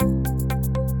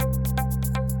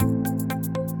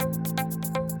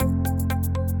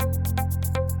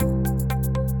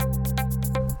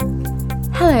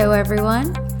Hello,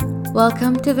 everyone.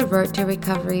 Welcome to the Road to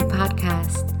Recovery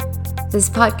podcast. This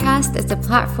podcast is a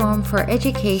platform for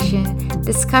education,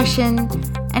 discussion,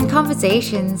 and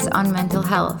conversations on mental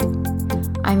health.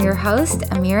 I'm your host,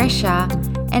 Amira Shah,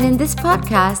 and in this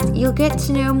podcast, you'll get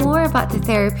to know more about the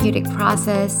therapeutic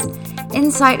process,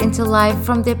 insight into life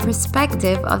from the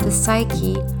perspective of the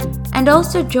psyche, and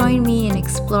also join me in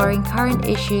exploring current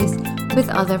issues with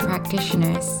other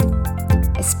practitioners.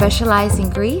 I specialize in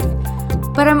grief,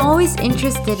 but I'm always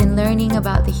interested in learning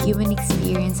about the human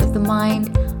experience of the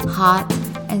mind, heart,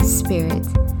 and spirit.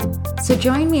 So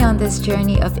join me on this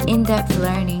journey of in-depth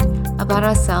learning about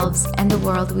ourselves and the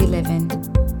world we live in.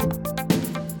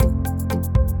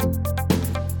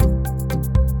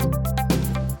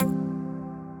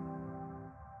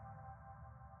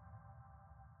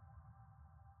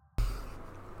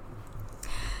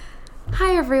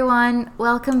 Hi everyone,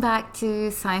 welcome back to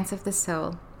Science of the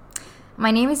Soul. My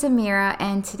name is Amira,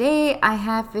 and today I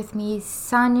have with me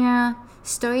Sanja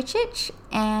Stojcic,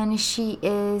 and she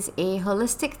is a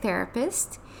holistic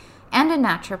therapist and a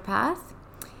naturopath,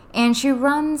 and she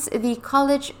runs the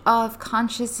College of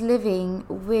Conscious Living,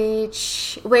 where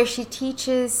she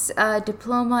teaches a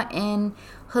diploma in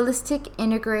holistic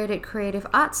integrated creative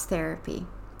arts therapy.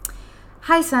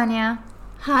 Hi Sanja.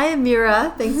 Hi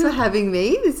Amira, thanks for having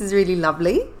me. This is really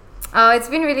lovely. Oh, it's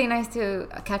been really nice to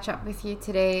catch up with you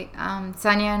today.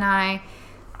 Sanja and I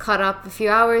caught up a few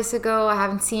hours ago. I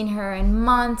haven't seen her in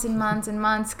months and months and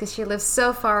months because she lives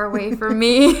so far away from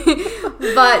me.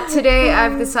 But today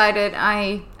I've decided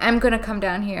I am going to come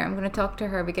down here. I'm going to talk to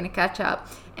her. We're going to catch up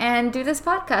and do this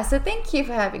podcast. So thank you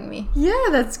for having me. Yeah,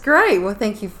 that's great. Well,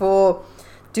 thank you for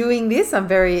doing this. I'm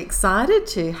very excited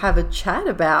to have a chat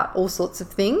about all sorts of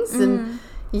things. And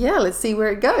yeah, let's see where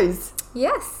it goes.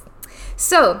 Yes.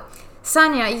 So,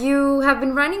 Sanja, you have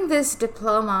been running this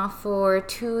diploma for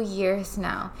 2 years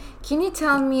now. Can you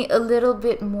tell me a little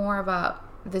bit more about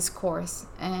this course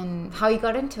and how you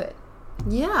got into it?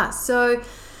 Yeah, so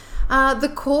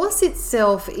the course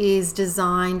itself is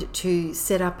designed to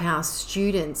set up our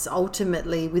students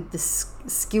ultimately with the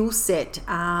skill set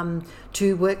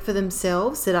to work for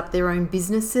themselves, set up their own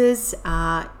businesses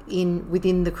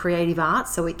within the creative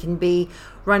arts. So it can be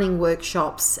running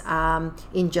workshops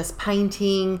in just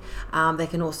painting. They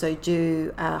can also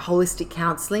do holistic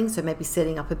counselling, so maybe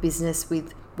setting up a business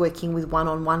with working with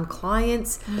one-on-one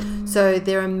clients. So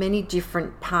there are many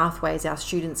different pathways our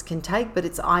students can take, but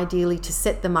it's ideally to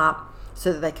set them up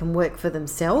so that they can work for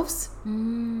themselves.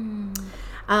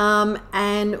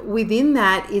 And within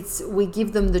that, we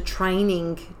give them the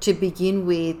training to begin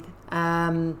with,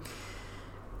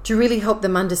 to really help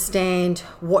them understand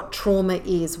what trauma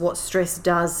is, what stress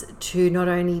does to not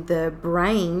only the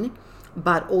brain,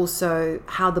 but also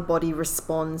how the body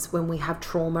responds when we have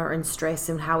trauma and stress,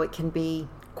 and how it can be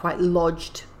quite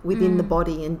lodged within the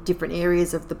body and different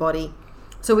areas of the body.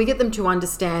 So we get them to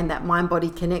understand that mind-body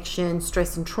connection,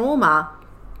 stress and trauma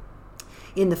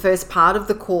in the first part of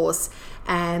the course,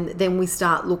 and then we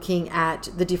start looking at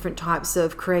the different types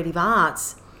of creative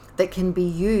arts that can be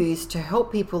used to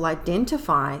help people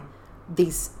identify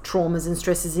these traumas and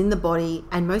stresses in the body,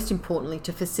 and most importantly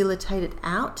to facilitate it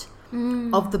out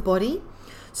of the body.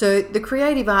 So the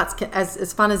creative arts,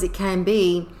 as fun as it can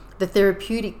be, the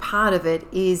therapeutic part of it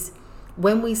is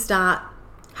when we start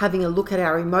having a look at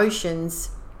our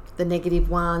emotions, the negative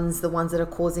ones, the ones that are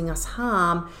causing us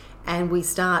harm, and we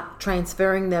start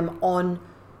transferring them on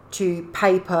to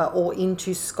paper or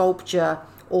into sculpture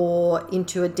or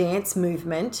into a dance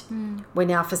movement. We're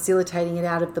now facilitating it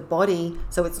out of the body,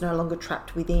 so it's no longer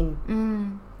trapped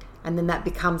within. And then that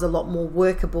becomes a lot more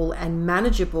workable and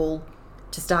manageable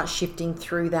to start shifting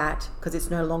through that, because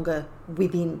it's no longer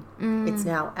within. It's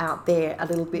now out there, a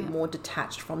little bit more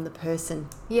detached from the person.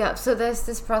 Yeah, so there's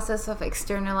this process of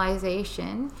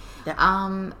externalization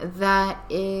that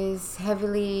is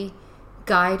heavily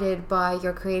guided by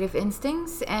your creative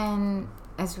instincts, and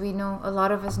as we know, a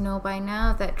lot of us know by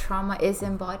now that trauma is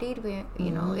embodied.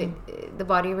 The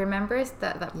body remembers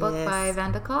that book by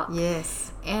Van der Kolk.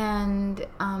 Yes, and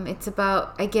it's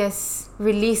about, I guess,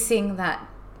 releasing that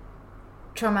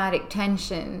traumatic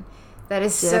tension that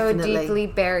is so deeply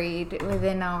buried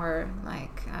within our,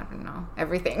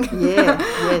 everything. Yeah,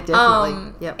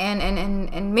 definitely.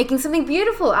 And making something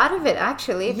beautiful out of it,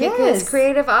 actually, because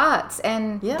creative arts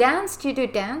and dance. Do you do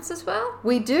dance as well?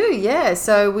 We do, yeah.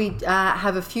 So we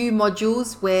have a few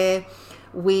modules where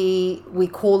we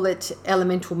call it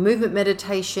elemental movement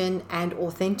meditation and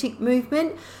authentic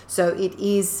movement. So it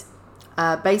is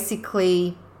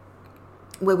basically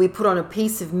where we put on a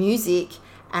piece of music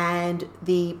and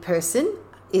the person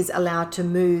is allowed to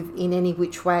move in any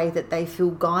which way that they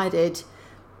feel guided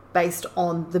based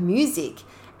on the music.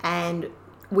 And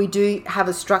we do have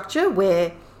a structure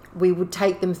where we would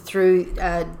take them through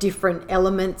different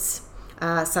elements,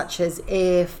 such as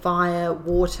air, fire,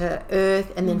 water,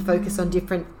 earth, and then focus on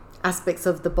different aspects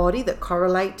of the body that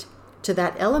correlate to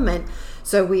that element.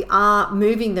 So we are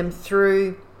moving them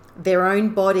through their own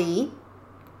body,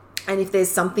 and if there's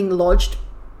something lodged,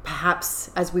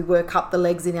 perhaps as we work up the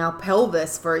legs in our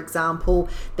pelvis, for example,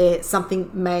 there something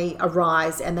may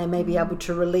arise and they may be able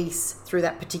to release through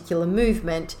that particular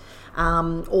movement,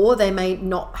 or they may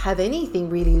not have anything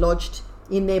really lodged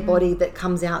in their body that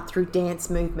comes out through dance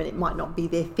movement. It might not be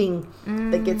their thing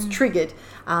that gets triggered,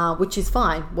 which is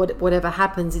fine. Whatever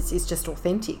happens is just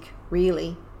authentic,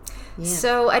 really. Yeah.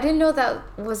 So I didn't know that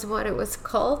was what it was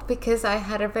called, because I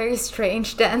had a very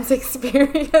strange dance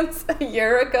experience a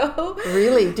year ago.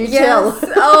 Really? Do tell.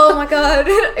 Oh my God.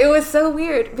 It was so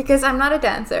weird because I'm not a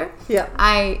dancer. Yeah.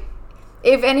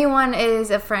 If anyone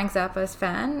is a Frank Zappa's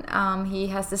fan, he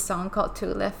has this song called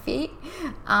Two Left Feet,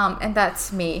 and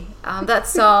that's me. That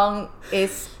song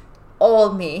is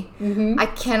all me. I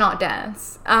cannot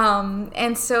dance.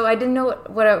 And so I didn't know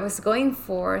what I was going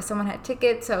for. Someone had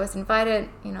tickets, so I was invited,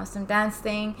 some dance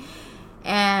thing.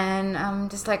 And I'm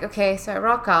just like, okay, so I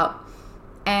rock up.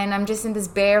 And I'm just in this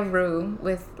bare room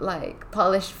with like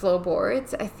polished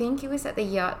floorboards. I think it was at the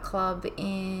Yacht Club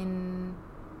in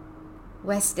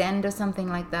West End or something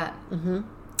like that.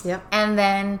 Yeah. And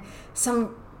then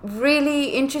some really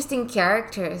interesting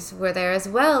characters were there as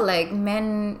well, like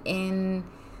men in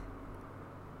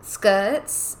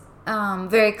skirts,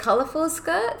 very colorful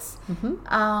skirts,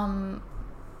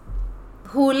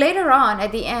 who later on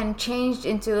at the end changed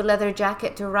into a leather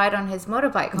jacket to ride on his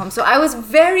motorbike home. So I was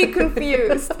very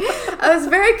confused.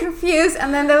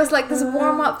 And then there was like this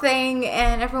warm-up thing,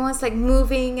 and everyone's like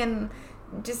moving and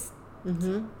just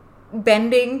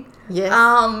bending,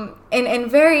 in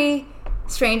very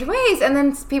strange ways. And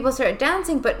then people started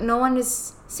dancing, but no one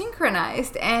is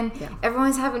synchronized, and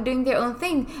everyone's doing their own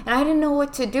thing, and I didn't know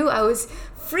what to do. I was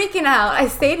freaking out. I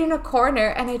stayed in a corner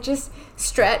and I just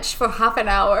stretched for half an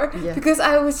hour because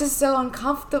I was just so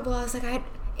uncomfortable. I was like,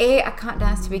 I can't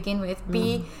dance to begin with.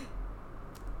 B,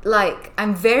 like,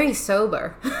 I'm very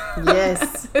sober.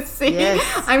 Yes. See,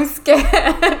 yes. I'm scared.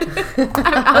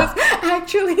 I was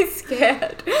actually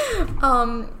scared.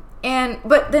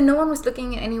 But then no one was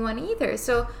looking at anyone either.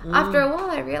 So after a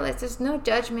while, I realized there's no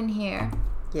judgment here.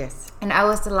 Yes. And I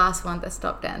was the last one that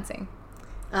stopped dancing.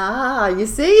 Ah, you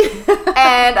see?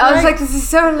 And I was like, this is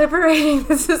so liberating.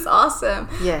 This is awesome.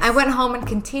 Yes. I went home and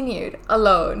continued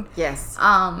alone. Yes.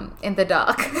 In the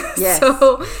dark. Yes.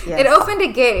 So it opened a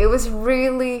gate. It was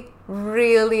really,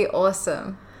 really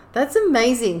awesome. That's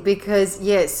amazing because,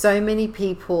 so many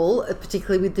people,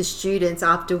 particularly with the students,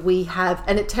 after we have,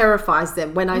 and it terrifies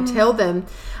them. When I tell them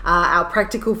our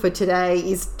practical for today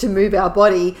is to move our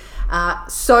body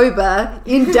sober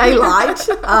in daylight,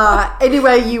 any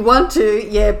way you want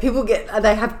to, people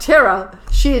they have terror,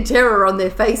 sheer terror on their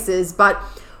faces. But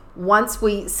once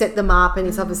we set them up, and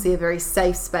it's obviously a very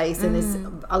safe space, and there's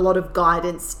a lot of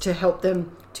guidance to help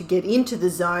them to get into the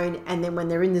zone, and then when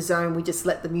they're in the zone, we just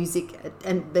let the music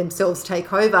and themselves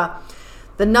take over.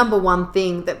 The number one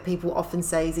thing that people often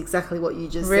say is exactly what you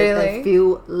just said. They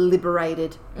feel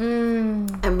liberated.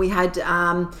 And we had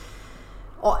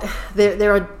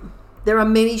there are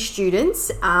many students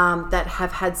that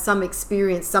have had some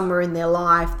experience somewhere in their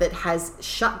life that has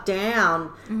shut down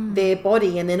their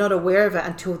body, and they're not aware of it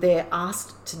until they're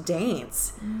asked to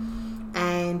dance.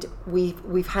 And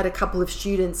we've had a couple of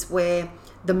students where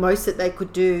the most that they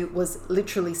could do was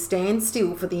literally stand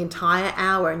still for the entire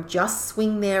hour and just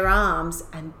swing their arms,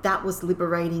 and that was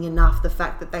liberating enough. The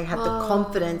fact that they had the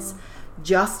confidence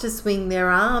just to swing their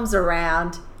arms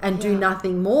around and do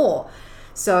nothing more.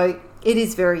 So it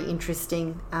is very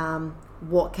interesting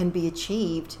what can be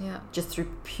achieved just through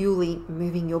purely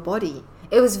moving your body.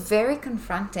 It was very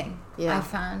confronting, I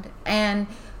found. And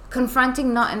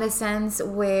confronting not in the sense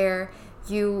where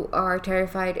you are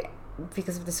terrified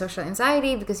because of the social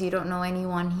anxiety, because you don't know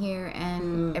anyone here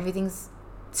and everything's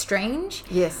strange.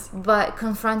 Yes. But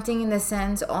confronting in the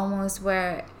sense almost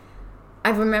where I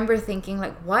remember thinking,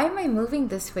 like, why am I moving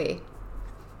this way?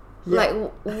 Yeah.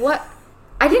 Like, what?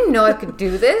 I didn't know I could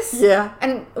do this. Yeah.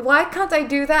 And why can't I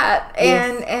do that?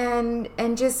 Yes.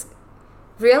 And just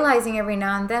realizing every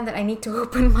now and then that I need to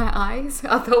open my eyes,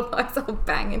 otherwise I'll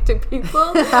bang into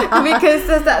people. Because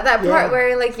there's that part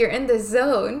where, like, you're in the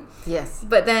zone. Yes.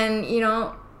 But then, and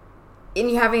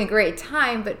you're having a great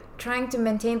time, but trying to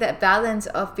maintain that balance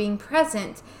of being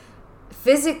present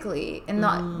physically and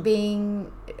not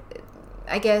being,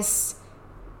 I guess,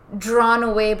 drawn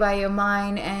away by your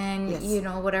mind and Yes. you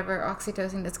know, whatever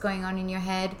oxytocin that's going on in your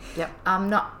head. Yep.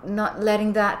 Not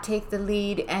letting that take the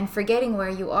lead and forgetting where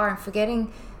you are and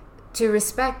forgetting to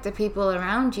respect the people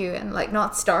around you and like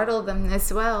not startle them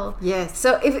as well. Yes.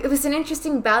 So it was an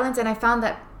interesting balance, and I found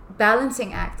that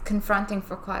balancing act confronting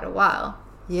for quite a while.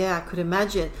 Yeah, I could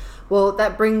imagine. Well,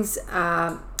 that brings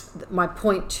my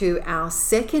point to our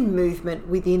second movement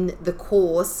within the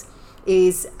course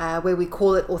is where we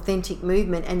call it authentic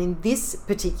movement. And in this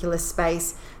particular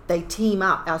space, they team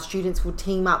up. Our students will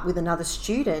team up with another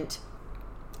student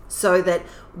so that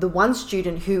the one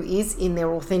student who is in their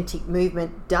authentic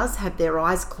movement does have their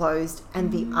eyes closed,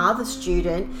 and the other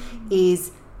student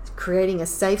is creating a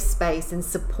safe space and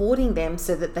supporting them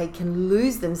so that they can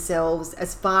lose themselves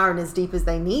as far and as deep as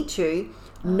they need to,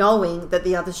 knowing that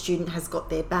the other student has got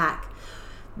their back.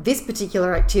 This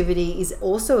particular activity is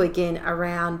also again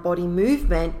around body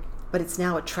movement, but it's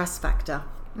now a trust factor.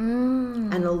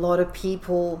 And a lot of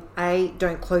people,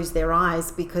 don't close their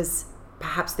eyes because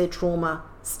perhaps their trauma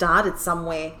started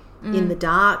somewhere in the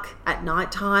dark at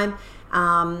nighttime,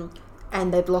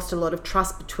 and they've lost a lot of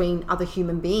trust between other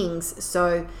human beings.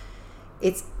 So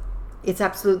it's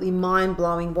absolutely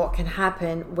mind-blowing what can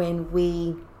happen when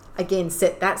we again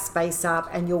set that space up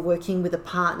and you're working with a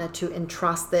partner to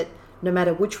entrust that no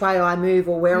matter which way I move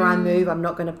or where I move, I'm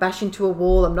not going to bash into a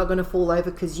wall, I'm not going to fall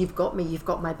over because you've got me, you've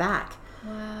got my back.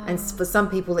 Wow. And for some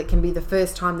people it can be the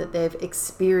first time that they've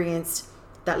experienced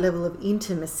that level of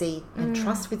intimacy and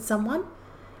trust with someone,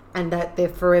 and that they're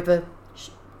forever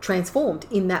transformed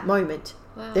in that moment.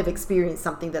 Wow. They've experienced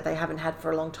something that they haven't had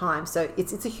for a long time. So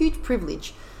it's a huge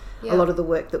privilege, Yeah. a lot of the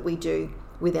work that we do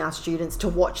with our students, to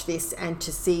watch this and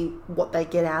to see what they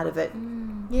get out of it.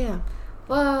 Yeah.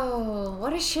 Whoa,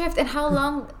 what a shift. And how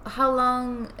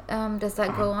long does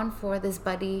that go on for, this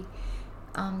buddy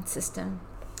system?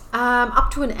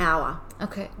 Up to an hour.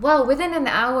 Okay. Well, within an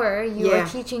hour, you Yeah. are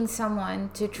teaching someone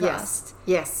to trust.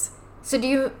 Yes. So do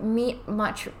you meet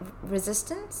much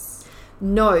resistance?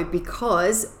 No,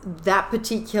 because that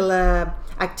particular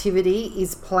activity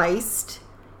is placed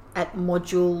at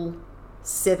module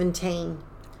 17.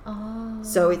 Oh.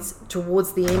 So it's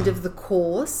towards the end of the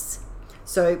course.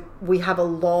 So we have a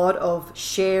lot of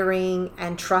sharing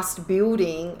and trust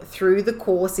building through the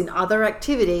course in other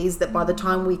activities, that by the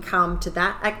time we come to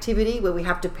that activity where we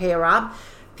have to pair up,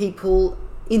 people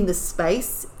in the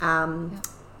space,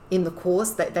 in the course,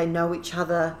 that they know each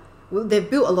other. Well, they've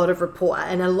built a lot of rapport,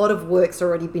 and a lot of work's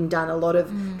already been done. A lot of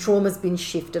trauma's been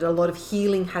shifted. A lot of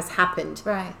healing has happened.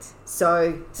 Right.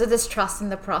 So there's trust in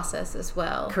the process as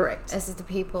well. Correct. As the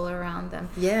people around them.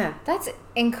 yeah. That's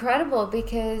incredible,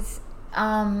 because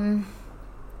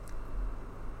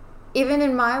even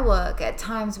in my work, at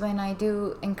times when I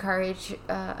do encourage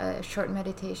a short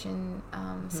meditation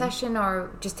session,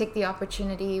 or just take the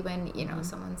opportunity when, you know,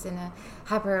 someone's in a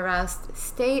hyper-aroused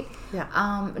state,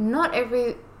 not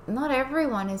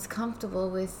everyone is comfortable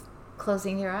with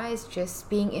closing their eyes, just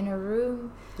being in a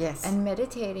room Yes. and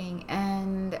meditating,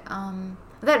 and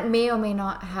that may or may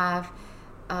not have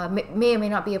may or may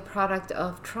not be a product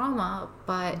of trauma,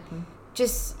 but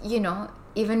just, you know,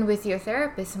 even with your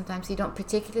therapist, sometimes you don't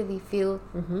particularly feel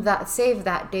that safe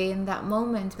that day in that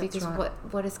moment. That's because right.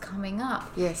 what is coming up.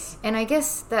 Yes. And I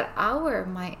guess that hour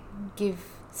might give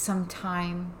some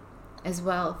time as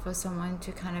well for someone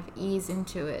to kind of ease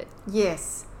into it.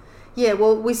 Yes. Yeah,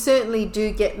 well, we certainly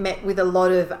do get met with a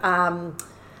lot of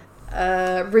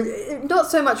not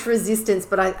so much resistance,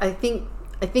 but I think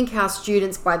our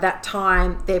students, by that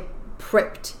time, they're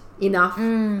prepped enough,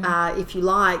 if you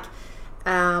like,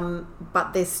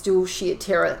 but there's still sheer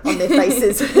terror on their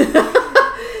faces.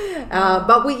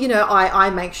 But we, you know, I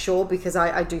make sure, because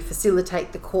I do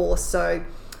facilitate the course, so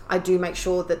I do make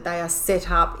sure that they are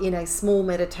set up in a small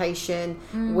meditation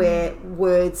where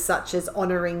words such as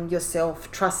honoring yourself,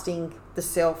 trusting the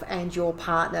self and your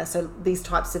partner, so these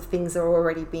types of things are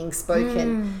already being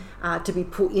spoken to be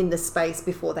put in the space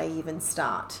before they even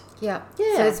start. Yeah.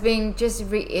 Yeah. So it's being just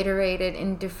reiterated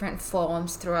in different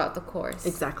forms throughout the course.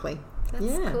 Exactly.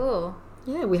 That's cool.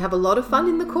 Yeah, we have a lot of fun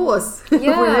in the course.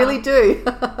 Yeah. We really do.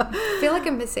 I feel like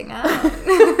I'm missing out.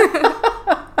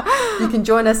 You can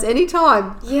join us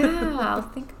anytime. Yeah, I'll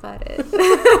think about it.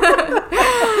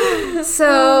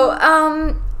 So,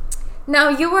 now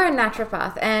you were a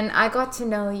naturopath, and I got to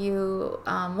know you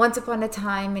once upon a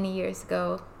time, many years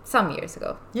ago, several years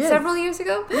ago. Yeah.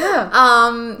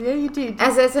 Yeah, you did.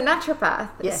 As a naturopath.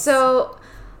 Yes. So,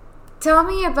 tell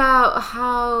me about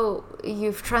how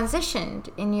you've transitioned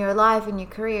in your life, in your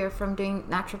career, from doing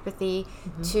naturopathy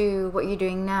to what you're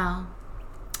doing now.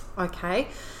 Okay.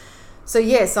 So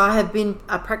yes, I have been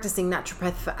a practicing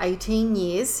naturopath for 18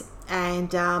 years,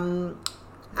 and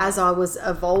as I was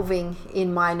evolving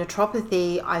in my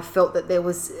naturopathy, I felt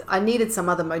that I needed some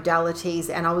other modalities,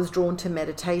 and I was drawn to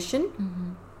meditation.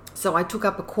 Mm-hmm. So I took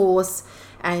up a course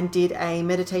and did a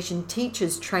meditation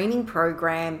teachers training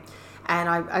program, and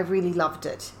I really loved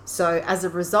it. So as a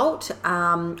result,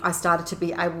 I started to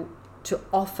be able to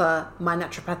offer my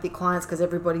naturopathic clients, because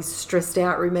everybody's stressed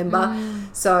out, remember?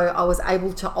 So I was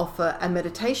able to offer a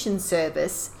meditation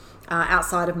service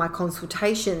outside of my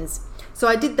consultations. So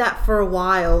I did that for a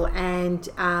while, and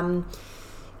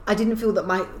I didn't feel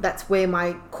that that's where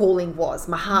my calling was.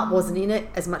 My heart wasn't in it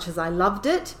as much as I loved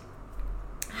it.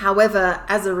 However,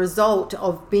 as a result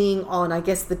of being on, I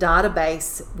guess, the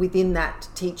database within that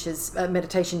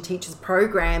meditation teachers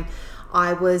program,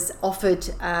 I was offered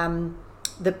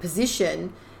the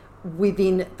position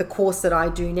within the course that I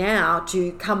do now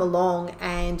to come along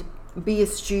and be a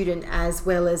student as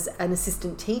well as an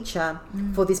assistant teacher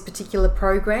for this particular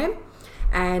program.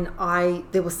 And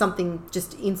there was something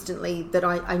just instantly that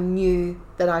I knew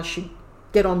that I should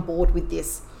get on board with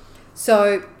this.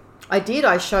 So I did.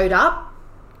 I showed up.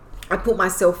 I put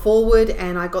myself forward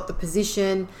and I got the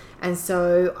position. And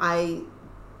so I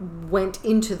went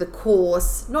into the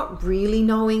course not really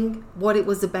knowing what it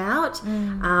was about.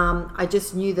 I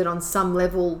just knew that on some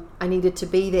level I needed to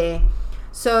be there.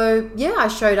 So yeah, I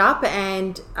showed up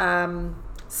and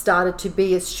started to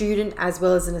be a student as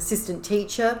well as an assistant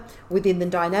teacher within the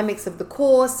dynamics of the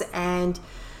course. And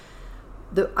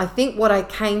I think what I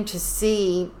came to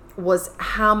see was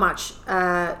how much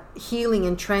healing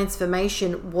and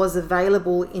transformation was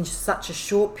available in such a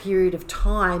short period of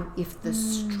time if the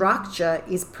structure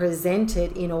is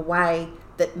presented in a way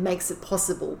that makes it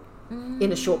possible in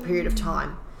a short period of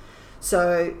time.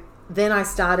 So then I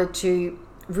started to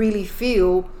really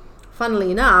feel, funnily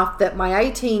enough, that my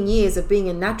 18 years of being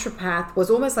a naturopath was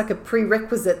almost like a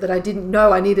prerequisite that I didn't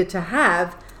know I needed to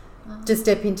have to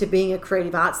step into being a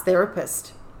creative arts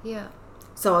therapist. Yeah.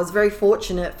 So I was very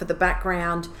fortunate for the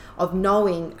background of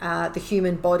knowing the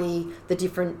human body, the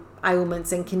different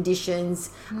ailments and conditions,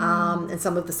 and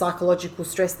some of the psychological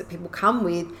stress that people come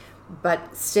with.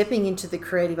 But stepping into the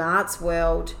creative arts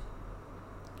world,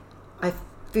 I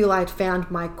feel I'd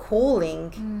found my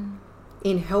calling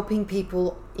in helping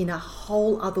people in a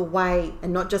whole other way,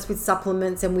 and not just with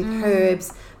supplements and with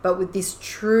herbs, but with this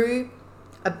true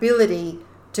ability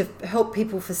to help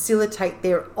people facilitate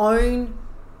their own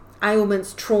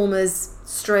ailments, traumas,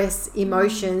 stress,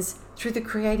 emotions through the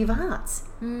creative arts.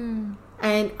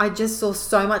 And I just saw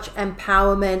so much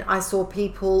empowerment. I saw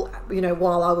people,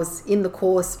 while I was in the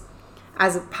course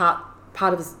as a part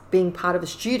of being part of a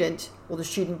student or the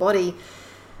student body.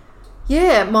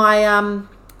 Yeah,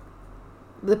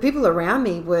 the people around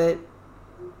me were,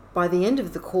 by the end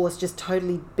of the course, just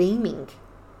totally beaming,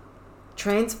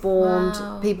 transformed.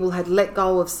 Wow. People had let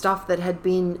go of stuff that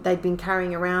they'd been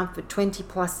carrying around for 20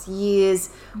 plus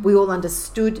years. We all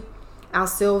understood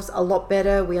ourselves a lot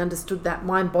better. We understood that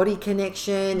mind-body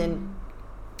connection, and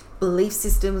belief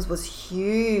systems was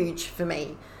huge for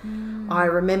me. I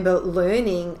remember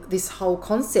learning this whole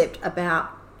concept about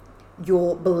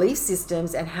your belief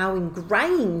systems and how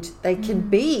ingrained they can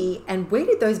be, and where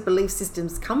did those belief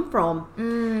systems come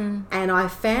from. And I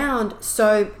found,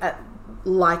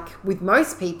 like with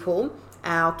most people,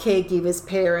 our caregivers,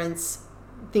 parents,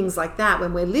 things like that,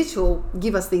 when we're little,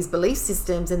 give us these belief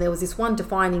systems. And there was this one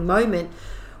defining moment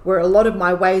where a lot of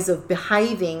my ways of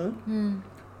behaving,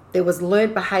 there was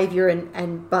learned behavior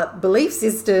but belief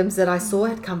systems that I saw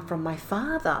had come from my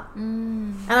father.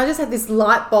 And I just had this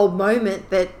light bulb moment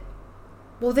that,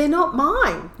 well, they're not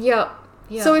mine. Yeah.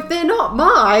 So if they're not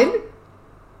mine,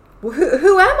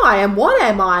 who am I and what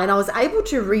am I? And I was able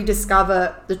to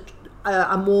rediscover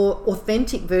a more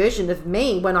authentic version of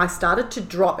me when I started to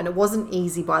drop. And it wasn't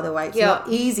easy, by the way. It's not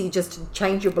easy just to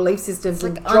change your belief systems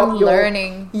and drop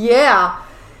unlearning.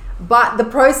 But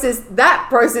that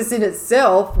process in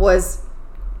itself was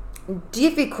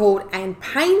difficult and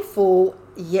painful,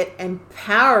 yet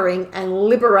empowering and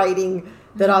liberating,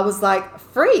 that I was like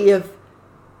free of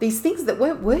these things that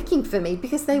weren't working for me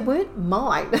because they weren't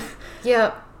mine.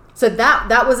 So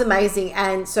that was amazing.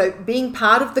 And so being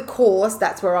part of the course,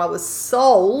 that's where I was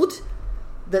sold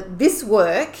that this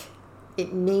work,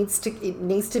 it needs to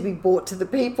be brought to the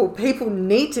people. People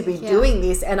need to be doing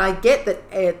this. And I get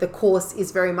that the course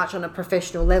is very much on a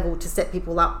professional level to set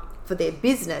people up for their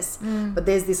business. But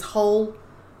there's this whole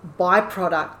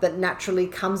byproduct that naturally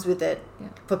comes with it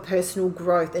for personal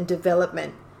growth and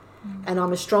development. And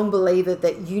I'm a strong believer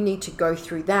that you need to go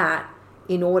through that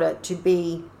in order to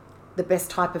be the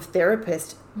best type of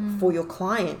therapist for your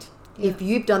client. If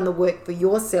you've done the work for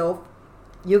yourself,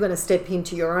 you're going to step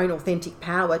into your own authentic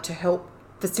power to help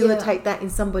facilitate that in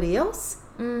somebody else.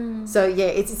 So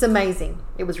it's amazing.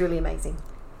 It was really amazing.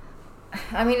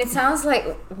 I mean, it sounds like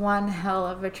one hell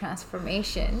of a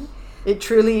transformation. It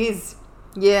truly is.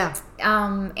 Yeah.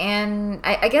 And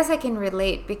I guess I can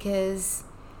relate, because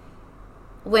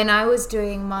when I was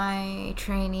doing my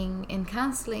training in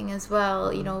counseling as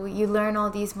well, you know, you learn all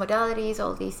these modalities,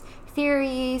 all these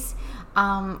theories,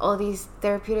 all these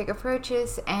therapeutic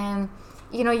approaches, and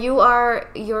you know, you are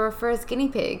your first guinea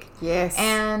pig. Yes.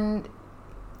 And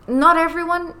not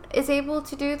everyone is able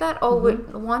to do that or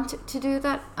would want to do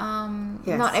that.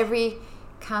 Not every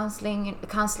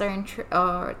counselor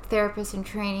or therapist in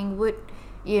training would,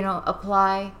 you know,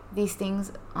 apply these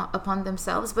things upon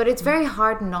themselves, but it's very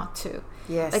hard not to.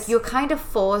 Yes. Like, you're kind of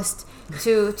forced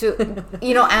to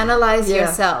you know, analyze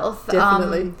yourself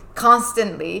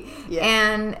constantly.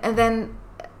 And then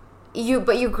you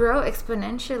grow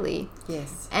exponentially.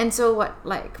 Yes. And so what,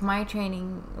 like, my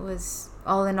training was,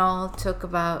 all in all, took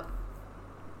about,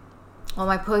 well,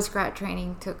 my post-grad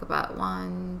training took about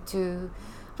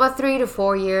 3 to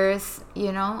 4 years,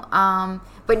 you know.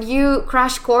 But you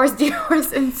crash coursed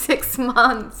yours in 6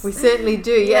 months. We certainly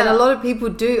do. Yeah. And a lot of people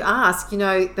do ask, you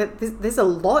know, that there's a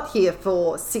lot here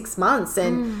for 6 months,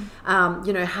 and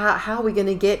you know, how are we going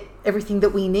to get everything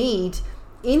that we need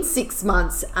in 6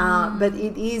 months? But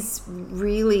it is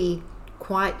really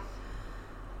quite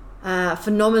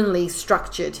phenomenally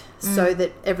structured so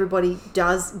that everybody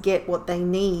does get what they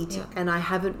need. And I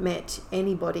haven't met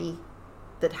anybody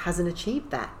that hasn't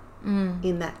achieved that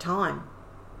in that time.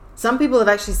 Some people have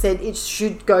actually said it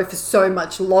should go for so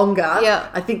much longer.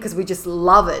 I think because we just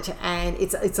love it, and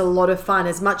it's a lot of fun.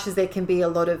 As much as there can be a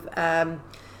lot of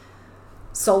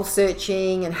soul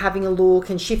searching and having a look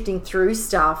and shifting through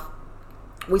stuff,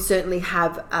 we certainly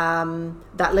have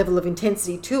that level of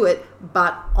intensity to it.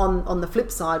 But on the flip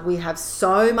side, we have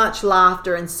so much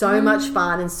laughter and so much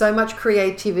fun and so much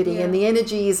creativity, and the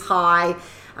energy is high,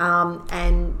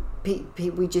 and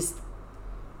we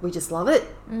just love it.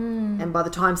 And by the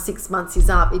time 6 months is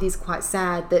up, it is quite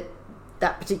sad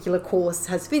that particular course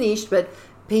has finished, but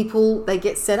people, they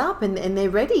get set up and they're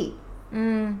ready.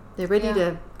 They're ready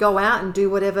to go out and do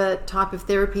whatever type of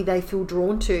therapy they feel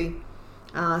drawn to.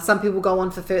 Some people go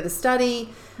on for further study,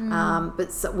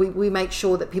 but we make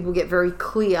sure that people get very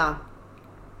clear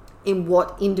in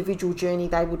what individual journey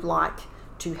they would like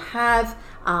to have,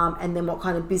 and then what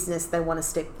kind of business they want to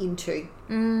step into.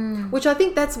 Which I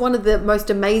think that's one of the most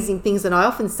amazing things, and I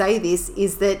often say this,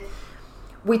 is that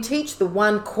we teach the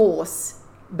one course,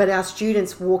 but our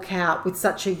students walk out with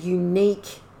such a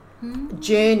unique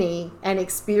journey and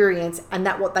experience, and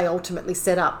that's what they ultimately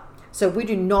set up. So we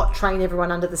do not train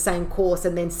everyone under the same course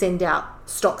and then send out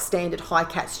stock standard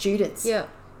high-cat students.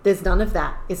 There's none of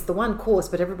that. It's the one course,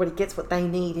 but everybody gets what they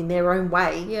need in their own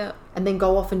way, and then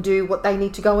go off and do what they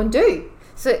need to go and do.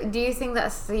 So do you think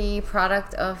that's the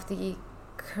product of the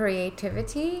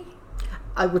creativity?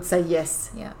 I would say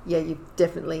yes. Yeah, you've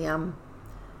definitely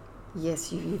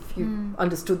yes, you've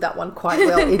understood that one quite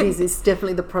well. It's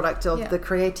definitely the product of the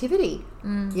creativity.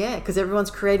 Because everyone's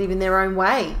creative in their own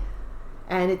way,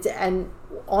 and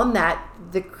on that,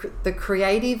 the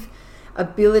creative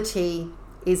ability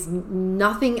is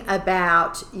nothing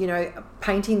about, you know,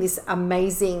 painting this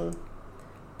amazing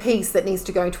piece that needs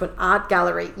to go into an art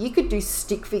gallery. You could do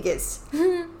stick figures.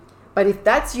 But if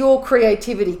that's your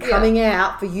creativity coming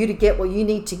out for you to get what you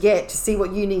need to get, to see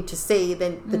what you need to see,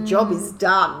 then the job is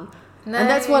done. Nice. And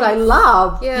that's what I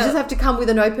love. You just have to come with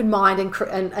an open mind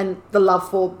and the love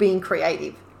for being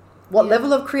creative. What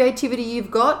level of creativity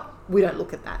you've got, we don't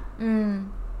look at that.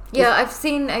 Yeah, I've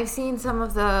seen some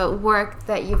of the work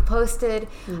that you've posted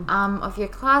of your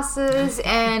classes,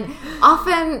 and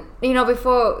often, you know,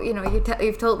 before, you know,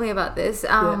 you've told me about this,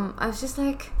 I was just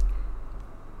like,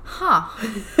 like,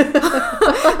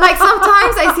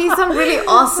 sometimes I see some really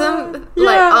awesome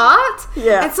like art,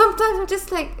 and sometimes I'm just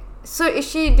like, so is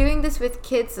she doing this with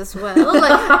kids as well?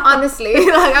 Like, honestly,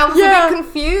 like, I was a bit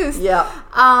confused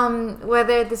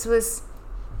whether this was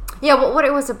what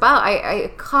it was about.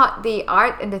 I caught the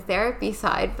art and the therapy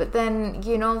side, but then,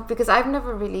 you know, because I've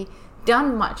never really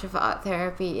done much of art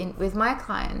therapy with my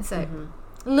clients, a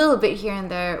little bit here and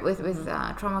there with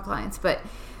trauma clients, but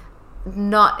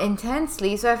not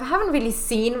intensely. So I haven't really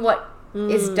seen what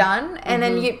is done, and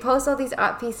then you post all these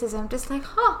art pieces, and I'm just like,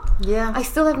 I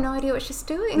still have no idea what she's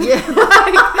doing.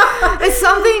 Like, it's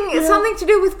something to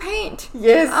do with paint,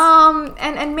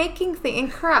 and making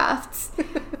things, crafts,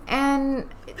 and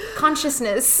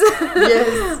consciousness.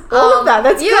 All of that.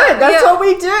 That's good. That's what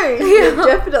we do.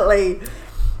 Definitely.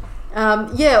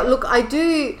 Look, I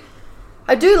do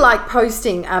I do like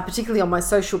posting, particularly on my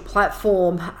social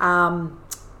platform,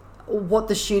 what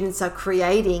the students are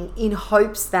creating, in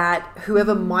hopes that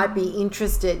whoever might be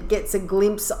interested gets a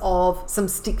glimpse of some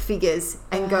stick figures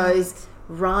and goes,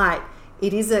 right,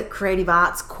 it is a creative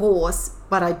arts course,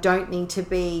 but I don't need to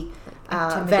be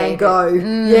Van Gogh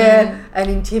and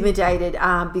intimidated,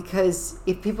 because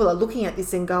if people are looking at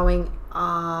this and going,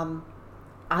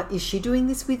 is she doing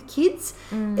this with kids?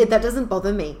 That doesn't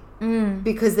bother me.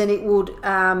 Because then it would,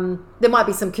 there might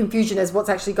be some confusion as what's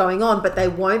actually going on, but they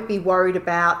won't be worried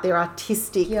about their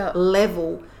artistic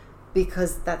level,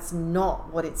 because that's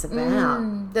not what it's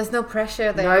about. There's no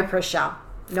pressure there. No pressure.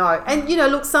 No. And,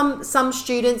 look, some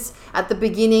students at the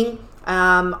beginning,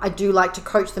 I do like to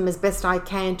coach them as best I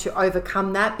can to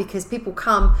overcome that, because people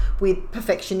come with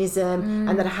perfectionism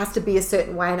and that it has to be a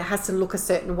certain way and it has to look a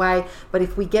certain way. But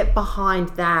if we get behind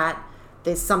that,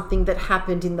 there's something that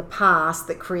happened in the past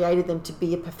that created them to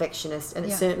be a perfectionist, and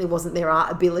it certainly wasn't their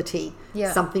art ability.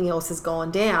 Something else has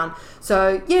gone down.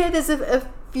 So there's a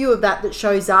few of that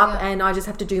shows up, and I just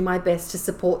have to do my best to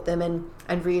support them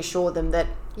and reassure them that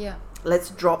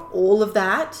let's drop all of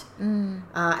that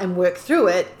and work through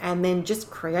it, and then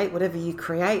just create whatever you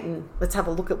create, and let's have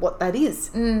a look at what that is.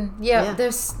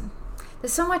 There's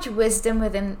so much wisdom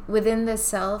within the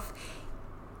self,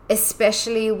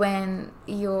 especially when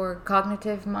your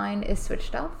cognitive mind is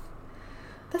switched off.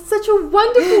 That's such a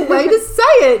wonderful way to say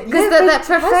it. Because that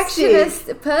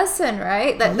perfectionist person,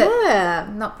 right?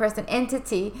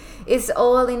 Entity is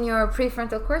all in your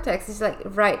prefrontal cortex. It's like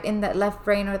right in that left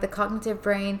brain or the cognitive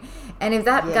brain. And if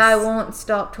that guy won't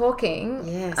stop talking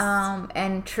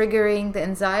and triggering the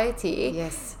anxiety,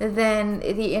 then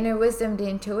the inner wisdom, the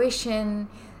intuition,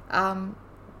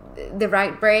 the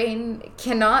right brain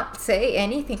cannot say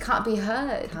anything, can't be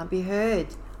heard.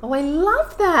 Oh, I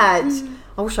love that.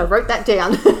 I wish I wrote that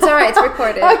down. It's all right, it's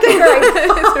recorded. Okay, great.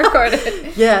 It's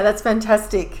recorded. Yeah, that's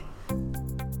fantastic.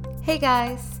 Hey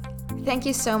guys, thank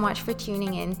you so much for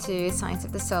tuning in to Science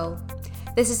of the Soul.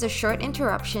 This is a short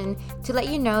interruption to let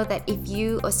you know that if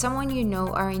you or someone you know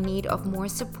are in need of more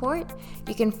support,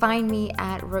 you can find me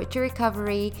at Road to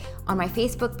Recovery on my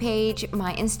Facebook page,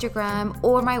 my Instagram,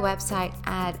 or my website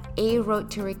at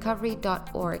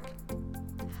aroadtorecovery.org.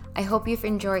 I hope you've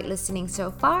enjoyed listening so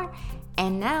far,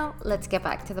 and now let's get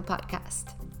back to the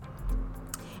podcast.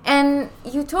 And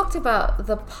you talked about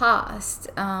the past,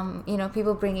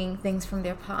 people bringing things from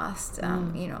their past,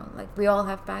 like we all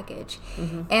have baggage.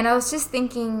 And I was just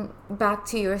thinking back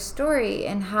to your story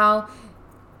and how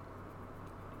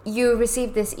you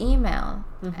received this email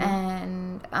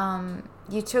and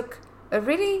you took a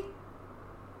really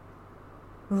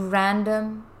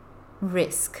random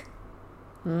risk.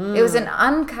 It was an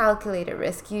uncalculated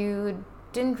risk. You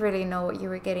didn't really know what you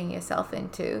were getting yourself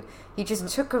into. You just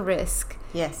took a risk.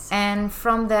 Yes. And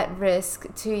from that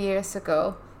risk 2 years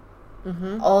ago,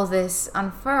 all this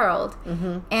unfurled.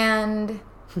 And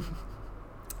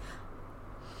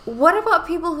what about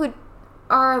people who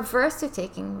are averse to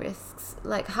taking risks?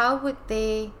 Like, how would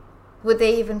they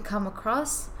even come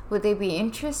across? Would they be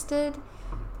interested?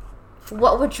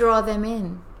 What would draw them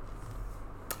in?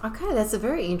 Okay, that's a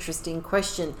very interesting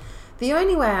question. The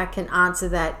only way I can answer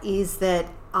that is that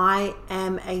I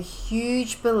am a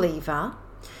huge believer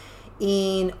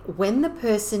in when the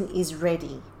person is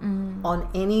ready on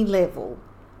any level,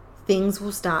 things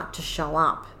will start to show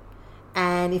up.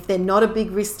 And if they're not a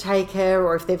big risk taker,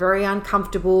 or if they're very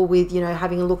uncomfortable with,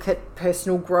 having a look at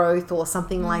personal growth or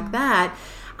something like that,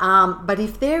 but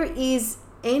if there is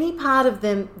any part of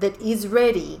them that is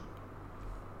ready,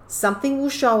 something will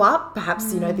show up,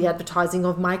 perhaps, the advertising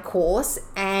of my course,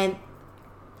 and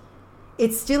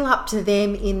it's still up to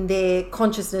them in their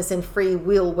consciousness and free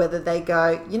will whether they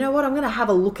go, you know what, I'm going to have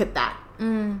a look at that.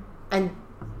 And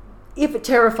if it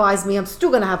terrifies me, I'm still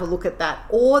going to have a look at that.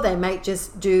 Or they may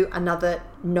just do another,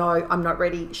 no, I'm not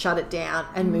ready, shut it down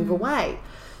and move away.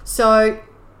 So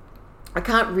I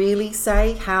can't really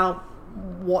say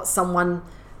what someone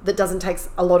that doesn't take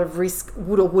a lot of risk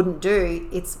would or wouldn't do.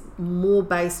 It's more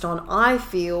based on, I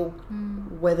feel,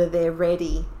 whether they're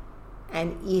ready,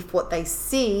 and if what they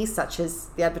see, such as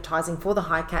the advertising for the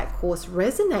HiCat course,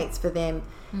 resonates for them.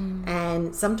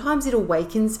 And sometimes it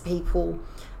awakens people,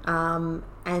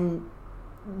 and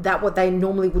that what they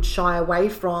normally would shy away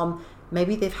from,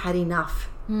 maybe they've had enough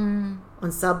on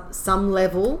some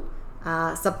level.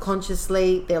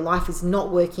 Subconsciously, their life is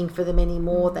not working for them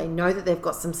anymore. They know that they've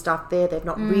got some stuff there. They've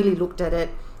not really looked at it.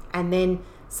 And then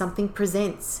something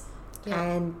presents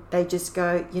and they just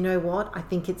go, you know what? I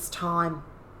think it's time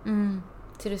to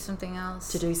do something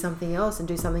else. To do something else and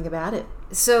do something about it.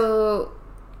 So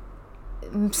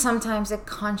sometimes a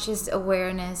conscious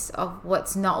awareness of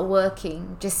what's not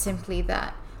working, just simply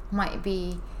that might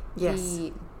be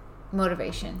the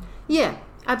motivation. Yeah,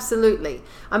 absolutely.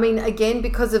 I mean, again,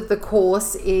 because of the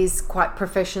course is quite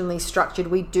professionally structured,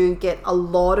 we do get a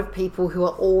lot of people who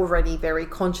are already very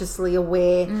consciously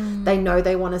aware. They know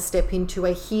they want to step into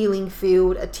a healing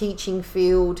field, a teaching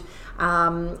field.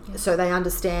 So they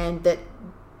understand that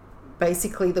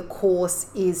basically the course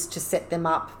is to set them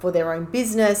up for their own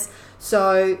business.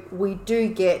 So we do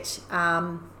get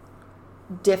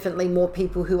definitely more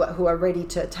people who are ready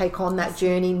to take on that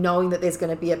journey, knowing that there's going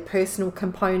to be a personal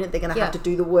component. They're going to have to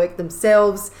do the work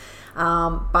themselves,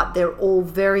 but they're all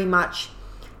very much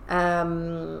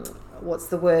led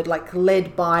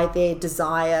by their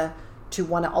desire to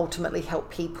want to ultimately help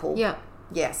people.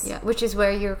 Which is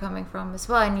where you're coming from as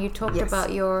well. And you talked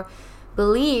about your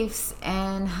beliefs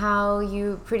and how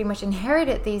you pretty much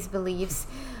inherited these beliefs,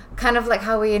 kind of like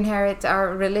how we inherit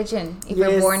our religion if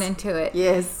we're born into it.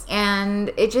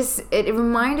 And it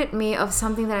reminded me of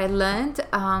something that I learned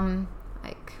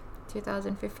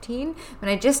 2015 when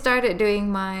I just started doing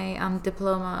my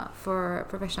diploma for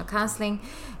professional counseling,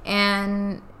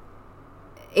 and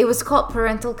it was called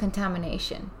parental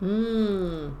contamination.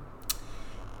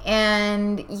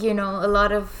 And a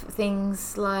lot of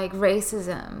things like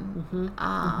racism,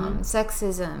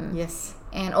 sexism,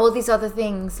 and all these other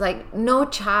things, like no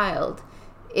child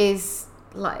is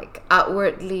like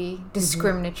outwardly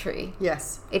discriminatory.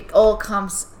 It all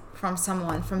comes from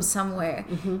someone, from somewhere.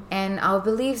 And our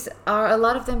beliefs are, a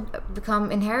lot of them become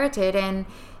inherited, and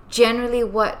generally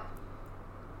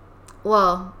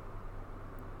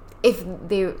if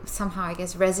they somehow, I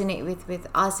guess, resonate with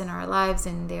us in our lives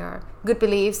and they are good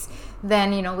beliefs,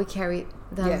 then, we carry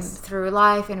them through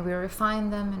life and we refine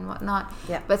them and whatnot.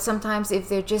 But sometimes if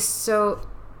they're just so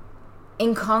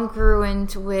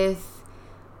incongruent with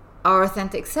our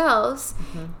authentic selves,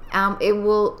 it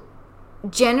will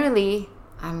generally,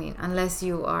 unless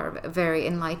you are a very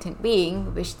enlightened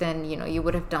being, which then, you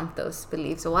would have dumped those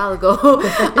beliefs a while ago.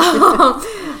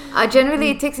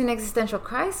 Generally, it takes an existential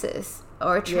crisis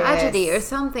or a tragedy or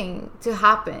something to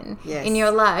happen in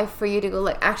your life for you to go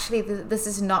like, actually, this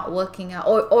is not working out.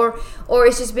 Or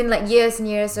it's just been like years and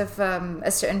years of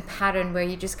a certain pattern where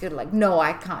you just go like, no,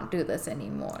 I can't do this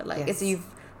anymore. Like it's you've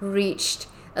reached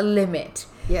a limit.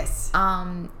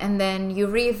 And then you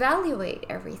reevaluate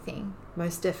everything.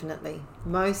 Most definitely.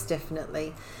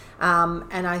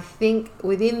 And I think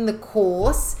within the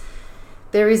course,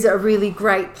 there is a really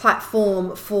great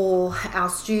platform for our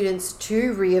students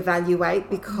to reevaluate,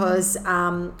 because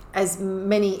as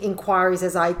many inquiries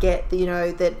as I get,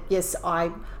 that yes,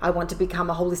 I want to become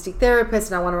a holistic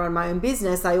therapist and I want to run my own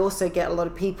business, I also get a lot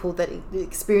of people that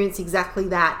experience exactly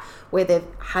that, where they've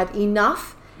had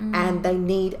enough and they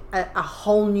need a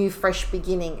whole new fresh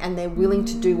beginning, and they're willing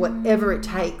to do whatever it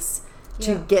takes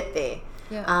to get there.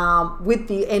 With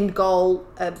the end goal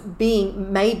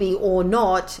being maybe or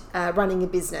not running a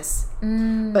business.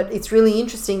 But it's really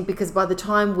interesting because by the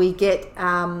time we get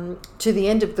to the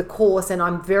end of the course, and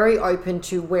I'm very open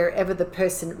to wherever the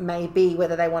person may be,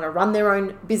 whether they want to run their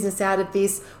own business out of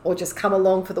this or just come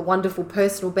along for the wonderful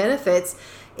personal benefits,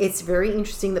 it's very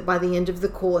interesting that by the end of the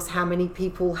course, how many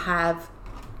people have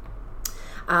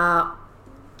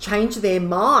changed their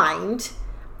mind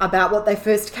about what they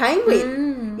first came with.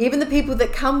 Even the people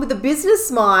that come with a business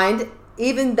mind,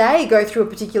 even they go through a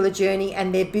particular journey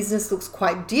and their business looks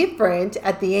quite different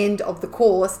at the end of the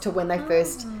course to when they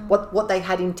first, what they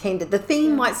had intended. The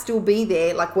theme might still be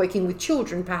there, like working with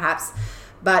children perhaps,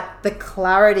 but the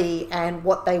clarity and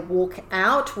what they walk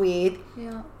out with,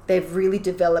 they've really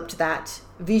developed that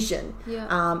vision.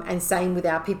 And same with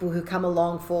our people who come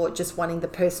along for just wanting the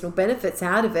personal benefits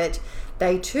out of it.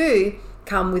 They too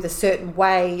come with a certain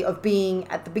way of being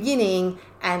at the beginning,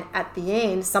 and at the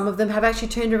end some of them have actually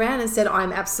turned around and said,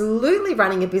 I'm absolutely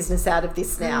running a business out of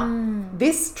this now.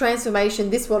 This transformation,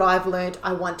 this what I've learned,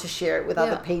 I want to share it with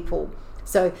other people.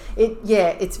 So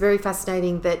it's very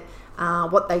fascinating that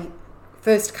what they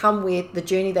first come with, the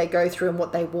journey they go through and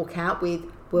what they walk out with,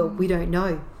 well, we don't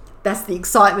know. That's the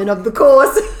excitement of the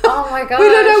course. Oh my gosh. We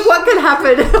don't know what can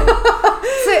happen.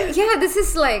 So this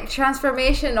is like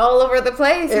transformation all over the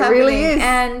place. It really is.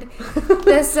 And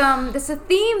there's a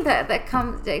theme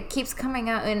that keeps coming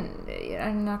out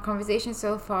in our conversation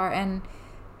so far, and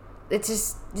it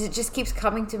just keeps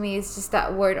coming to me. It's just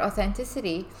that word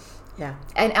authenticity.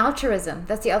 And altruism.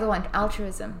 That's the other one,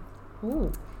 altruism.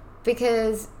 Ooh.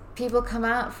 Because people come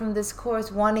out from this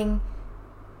course wanting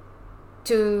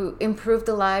to improve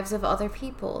the lives of other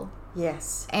people.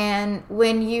 Yes. And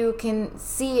when you can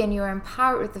see and you're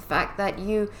empowered with the fact that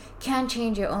you can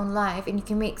change your own life and you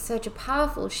can make such a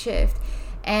powerful shift,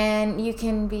 and you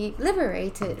can be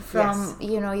liberated from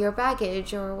your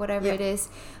baggage or whatever it is,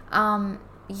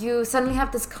 you suddenly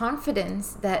have this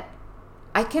confidence that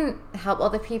I can help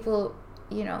other people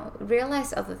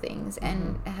realize other things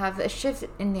and have a shift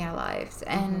in their lives.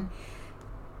 And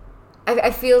I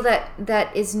feel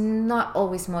that is not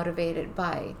always motivated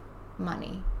by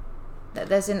money. That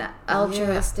there's an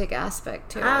altruistic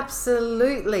aspect to it.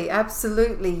 Absolutely,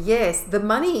 yes. The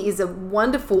money is a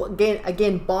wonderful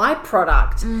again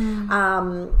byproduct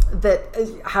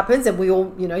that happens, and we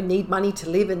all need money to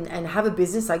live and have a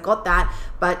business. I got that,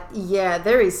 but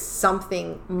there is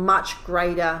something much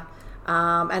greater.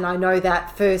 And I know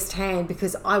that firsthand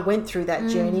because I went through that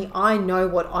journey. I know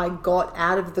what I got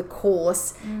out of the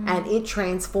course, and it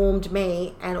transformed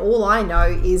me. And all I know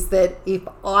is that if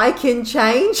I can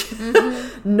change,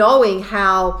 knowing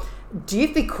how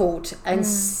difficult and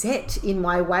set in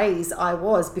my ways I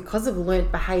was because of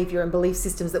learnt behavior and belief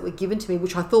systems that were given to me,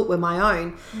 which I thought were my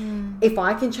own. If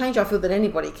I can change, I feel that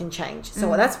anybody can change.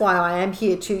 So that's why I am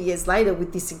here 2 years later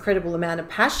with this incredible amount of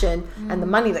passion, and the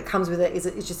money that comes with it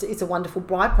it's a wonderful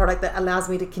byproduct that allows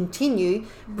me to continue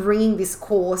bringing this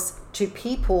course to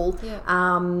people.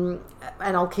 And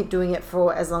I'll keep doing it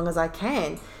for as long as I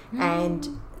can. And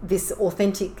this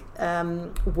authentic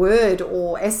word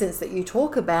or essence that you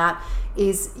talk about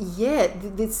is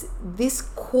this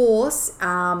course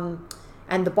and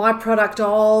the byproduct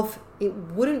of it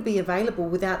wouldn't be available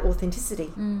without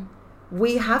authenticity.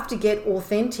 We have to get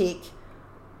authentic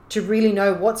to really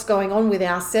know what's going on with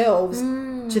ourselves,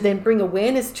 to then bring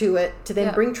awareness to it, to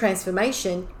then bring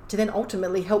transformation, to then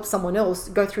ultimately help someone else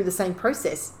go through the same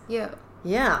process.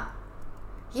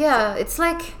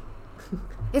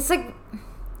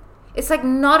 It's like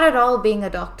not at all being a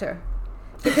doctor.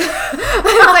 It's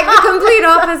like the complete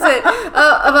opposite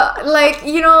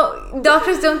of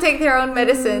doctors don't take their own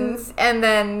medicines and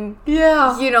then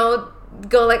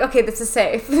go like, okay, this is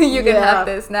safe. You can have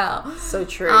this now. So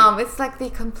true. It's like the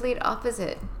complete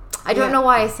opposite. I don't know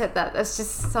why I said that. That's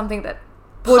just something that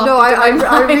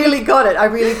I really got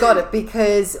it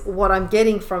because what I'm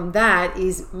getting from that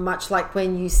is much like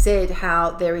when you said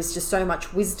how there is just so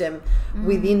much wisdom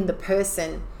within the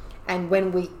person. And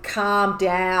when we calm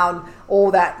down all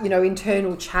that,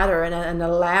 internal chatter and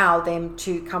allow them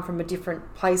to come from a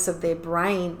different place of their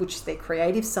brain, which is their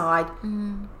creative side,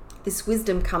 this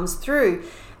wisdom comes through.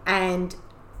 And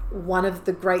one of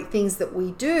the great things that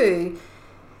we do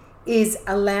is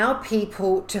allow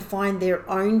people to find their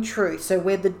own truth. So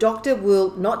where the doctor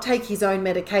will not take his own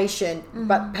medication,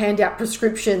 but hand out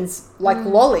prescriptions like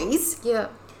lollies.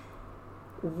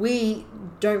 We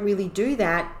don't really do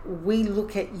that. We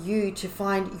look at you to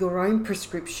find your own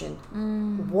prescription.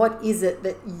 What is it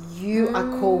that you are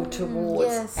called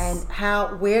towards, and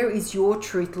where is your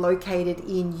truth located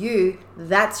in you?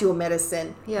 That's your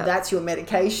medicine. That's your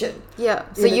medication.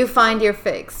 So you find your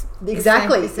fix.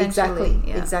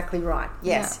 Exactly right.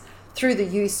 Yes. Through the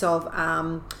use of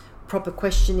proper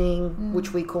questioning,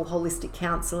 which we call holistic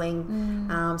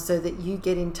counseling, so that you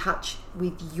get in touch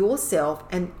with yourself.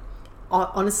 And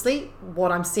honestly,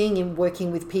 what I'm seeing in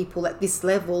working with people at this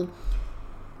level,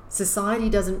 society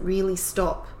doesn't really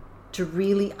stop to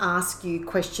really ask you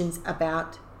questions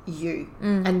about you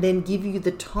and then give you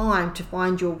the time to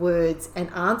find your words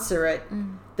and answer it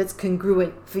that's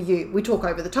congruent for you. We talk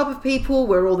over the top of people.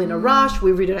 We're all in a rush.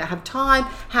 We really don't have time.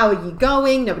 How are you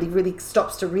going? Nobody really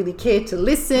stops to really care to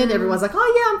listen. Everyone's like,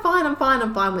 oh yeah, I'm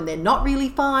fine, when they're not really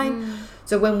fine.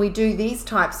 So when we do these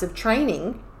types of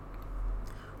training,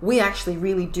 we actually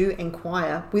really do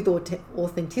inquire with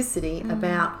authenticity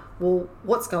about, well,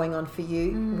 what's going on for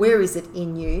you? Where is it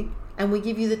in you? And we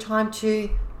give you the time to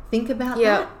think about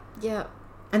that.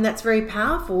 And that's very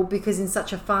powerful because in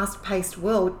such a fast-paced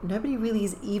world, nobody really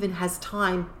even has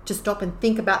time to stop and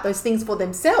think about those things for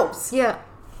themselves.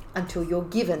 Until you're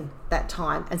given that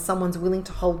time and someone's willing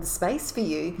to hold the space for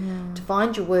you to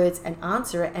find your words and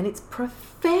answer it. And it's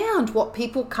profound what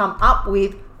people come up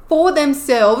with for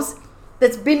themselves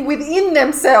that's been within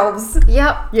themselves.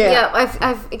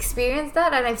 I've experienced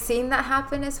that, and I've seen that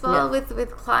happen as well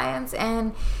with clients.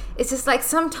 And it's just like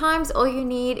sometimes all you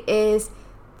need is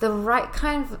the right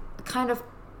kind of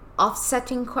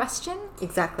offsetting question.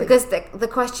 Exactly. Because the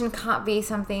question can't be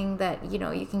something that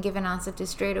you can give an answer to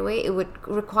straight away. It would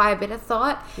require a bit of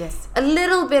thought. Yes. A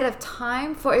little bit of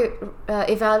time for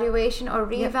evaluation or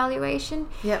reevaluation.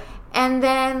 And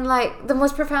then like the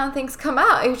most profound things come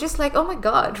out. You're just like, oh my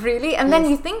God, really? And then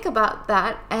you think about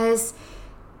that as,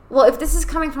 well, if this is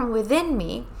coming from within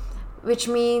me, which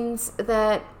means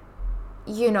that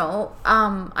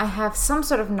I have some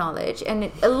sort of knowledge,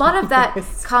 and a lot of that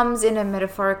comes in a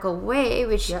metaphorical way,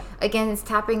 which again is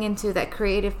tapping into that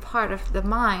creative part of the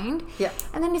mind.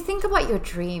 And then you think about your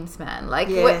dreams, man. Like,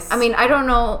 I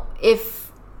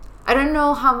don't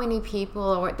know how many people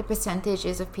or what the percentage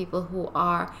is of people who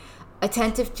are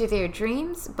attentive to their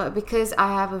dreams, but because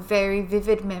I have a very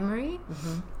vivid memory,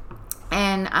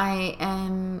 and I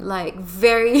am like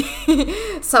very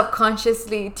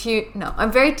subconsciously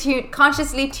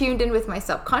consciously tuned in with my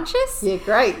subconscious. Yeah,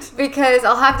 great. Because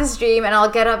I'll have this dream and I'll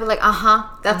get up and like,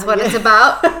 that's what it's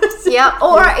about.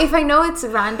 Or if I know it's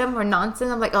random or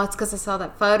nonsense, I'm like, it's because I saw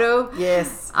that photo.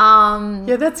 Yes.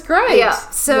 That's great. Yeah.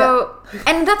 So,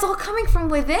 and that's all coming from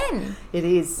within. It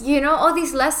is. All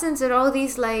these lessons and all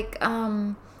these like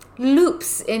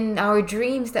loops in our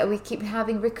dreams that we keep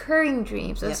having, recurring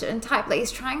dreams of a certain type, like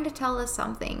it's trying to tell us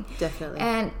something. Definitely.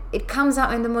 And it comes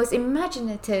out in the most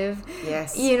imaginative,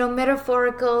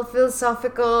 metaphorical,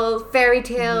 philosophical, fairy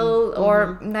tale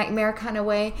or nightmare kind of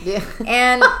way.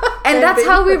 And that's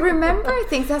how we remember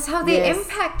things. That's how they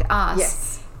impact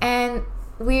us. And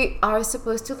we are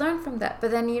supposed to learn from that.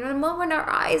 But then, the moment our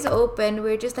eyes open,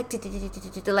 we're just like,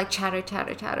 like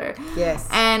chatter. Yes.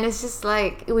 And it's just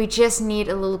like, we just need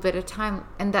a little bit of time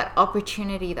and that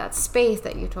opportunity, that space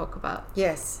that you talk about.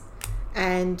 Yes.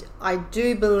 And I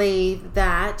do believe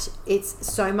that it's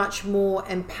so much more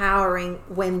empowering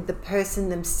when the person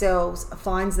themselves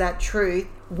finds that truth.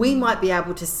 We might be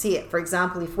able to see it. For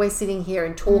example, if we're sitting here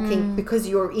and talking, because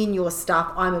you're in your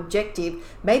stuff, I'm objective,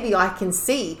 maybe I can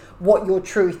see what your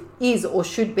truth is or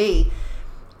should be.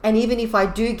 And even if I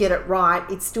do get it right,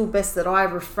 it's still best that I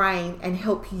refrain and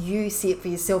help you see it for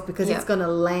yourself, because it's going to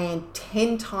land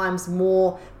 10 times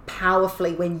more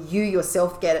powerfully when you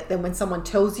yourself get it than when someone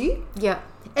tells you.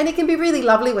 And it can be really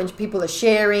lovely when people are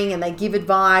sharing and they give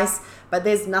advice, but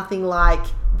there's nothing like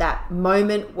that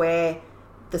moment where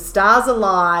the stars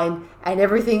align and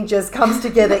everything just comes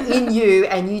together in you,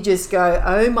 and you just go,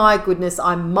 oh my goodness,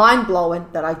 I'm mind blown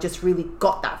that I just really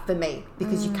got that for me,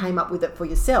 because you came up with it for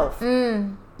yourself.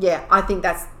 Yeah, I think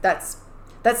that's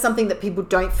something that people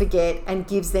don't forget, and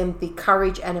gives them the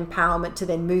courage and empowerment to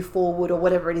then move forward, or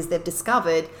whatever it is they've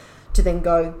discovered, to then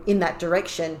go in that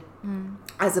direction,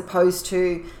 as opposed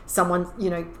to someone,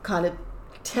 kind of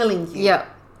telling you.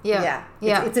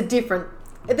 It's a different,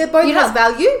 they both have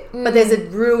value, but there's a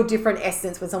real different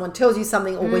essence when someone tells you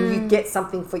something, or when you get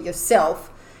something for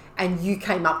yourself and you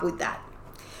came up with that.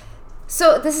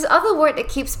 So this is other word that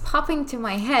keeps popping to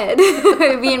my head,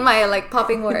 being my like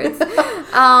popping words,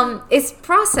 is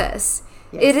process.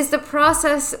 It is the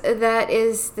process that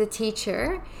is the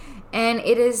teacher, and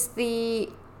it is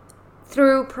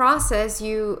through process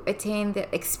you attain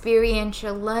the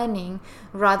experiential learning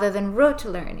rather than rote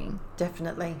learning.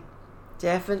 Definitely.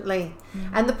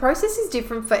 And the process is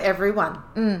different for everyone,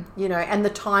 and the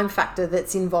time factor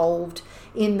that's involved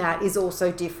in that is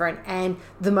also different, and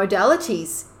the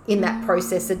modalities in that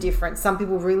process are different. Some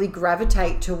people really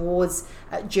gravitate towards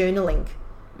journaling,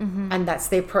 and that's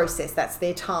their process, that's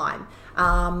their time,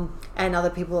 and other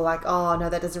people are like, oh no,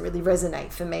 that doesn't really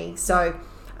resonate for me. So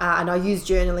and I use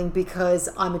journaling because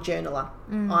I'm a journaler.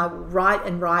 I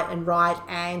write,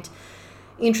 and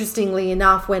interestingly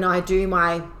enough, when I do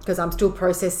because I'm still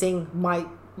processing my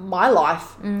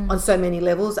life on so many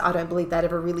levels, I don't believe that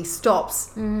ever really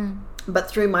stops.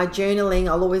 But through my journaling,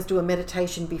 I'll always do a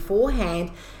meditation beforehand,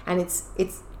 and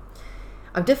it's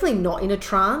I'm definitely not in a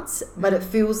trance, but it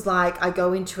feels like I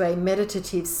go into a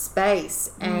meditative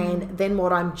space, and then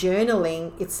what I'm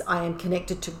journaling, I am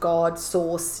connected to God,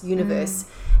 source, universe,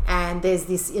 and there's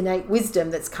this innate wisdom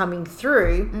that's coming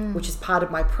through, which is part of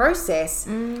my process.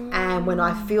 And when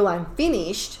I feel I'm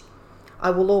finished, I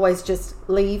will always just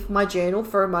leave my journal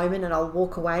for a moment, and I'll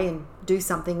walk away and do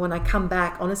something. When I come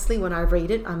back, honestly, when I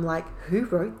read it, I'm like, who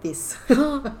wrote this?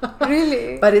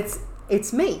 Really? But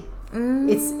it's me.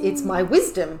 It's my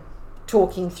wisdom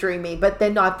talking through me. But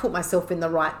then I put myself in the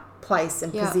right place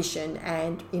and position,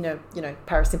 and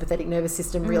parasympathetic nervous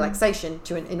system relaxation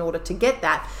in order to get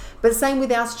that. But same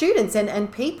with our students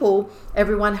and people.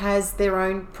 Everyone has their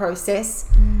own process,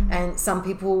 and some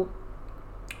people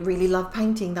really love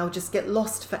painting. They'll just get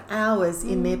lost for hours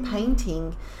in their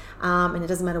painting, and it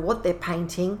doesn't matter what they're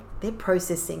painting, they're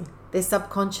processing their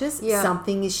subconscious.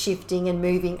 Something is shifting and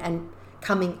moving and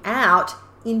coming out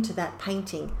into that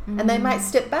painting, and they might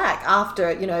step back after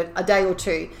a day or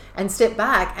two and step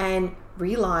back and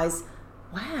realize,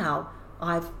 wow,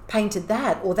 I've painted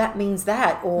that, or that means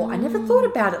that, or I never thought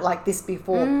about it like this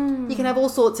before. You can have all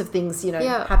sorts of things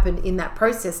happen in that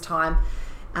process time.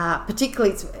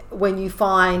 Particularly when you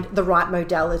find the right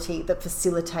modality that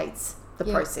facilitates the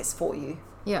process for you.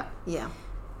 Yeah. Yeah.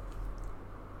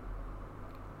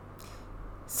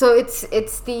 So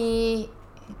it's the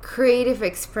creative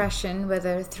expression,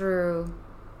 whether through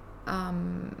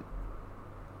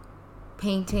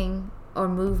painting or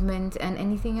movement and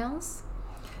anything else?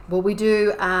 Well, we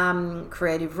do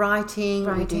creative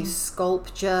writing, we do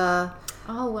sculpture.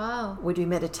 Oh, wow. We do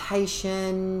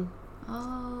meditation.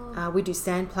 Oh. We do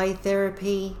sand play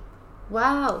therapy.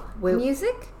 Wow.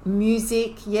 Music?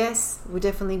 Music, yes. We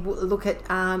definitely look at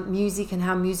music and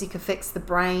how music affects the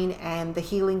brain and the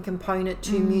healing component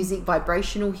to music.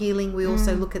 Vibrational healing, we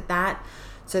also look at that.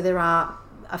 So there are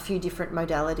a few different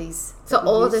modalities. So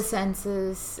all the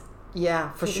senses.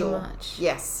 Yeah, for sure. Much.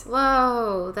 Yes.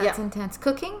 Whoa, that's intense.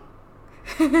 Cooking?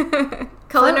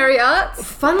 Culinary arts?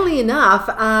 Funnily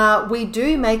enough, we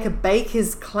do make a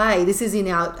baker's clay. This is in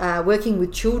our working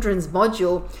with children's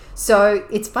module. So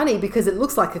it's funny because it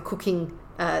looks like a cooking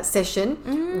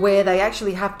session where they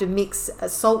actually have to mix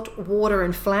salt, water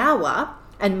and flour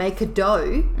and make a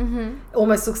dough.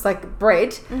 Almost looks like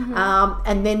bread.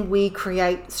 And then we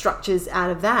create structures out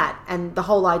of that. And the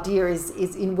whole idea is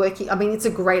in working. I mean, it's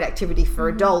a great activity for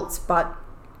adults, but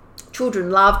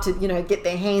children love to, get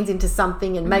their hands into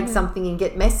something and make something and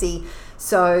get messy.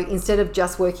 So instead of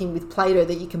just working with Play-Doh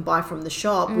that you can buy from the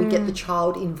shop, we get the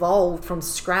child involved from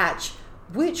scratch,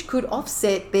 which could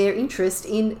offset their interest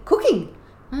in cooking.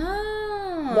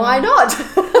 Why not?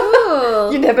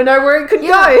 Cool. You never know where it could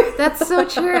go. That's so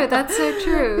true. That's so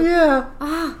true.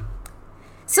 Yeah.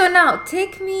 So now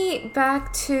take me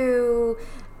back to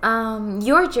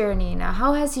your journey now.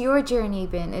 How has your journey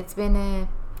been? It's been a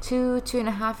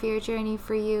 2.5 year journey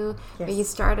for you. Yes. Where you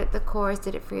started the course,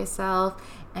 did it for yourself,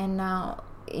 and now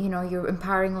you're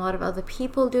empowering a lot of other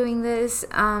people doing this.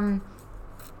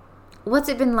 What's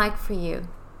it been like for you?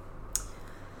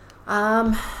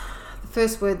 The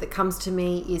first word that comes to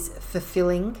me is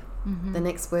fulfilling. The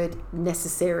next word,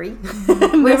 necessary.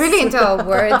 We're really into our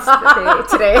words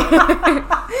today.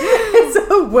 It's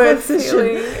a word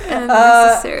session. And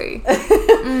necessary.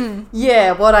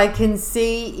 Yeah, what I can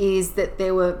see is that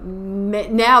there were,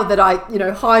 now that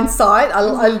hindsight,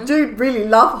 I do really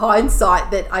love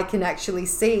hindsight, that I can actually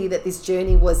see that this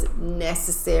journey was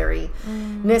necessary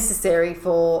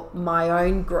for my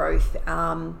own growth,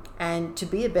 and to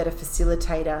be a better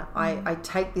facilitator. I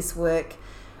take this work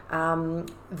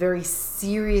very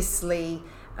seriously,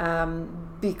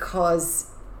 because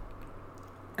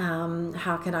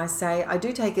how can I say, I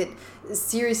do take it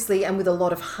seriously and with a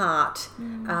lot of heart,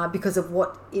 because of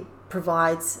what it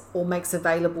provides or makes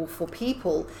available for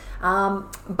people.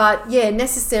 But yeah,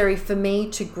 necessary for me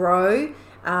to grow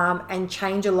and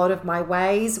change a lot of my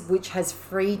ways, which has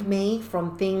freed me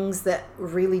from things that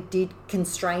really did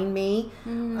constrain me,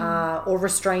 or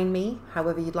restrain me,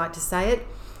 however you'd like to say it.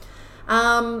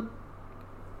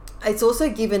 It's also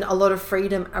given a lot of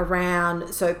freedom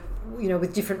around, so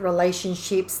with different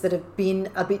relationships that have been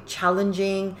a bit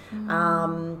challenging.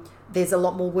 There's a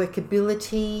lot more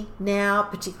workability now,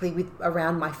 particularly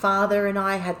around my father and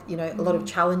I had a lot of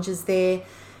challenges there,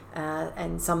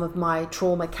 and some of my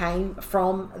trauma came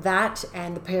from that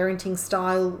and the parenting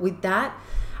style with that,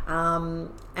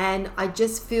 and I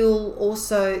just feel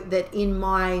also that in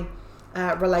my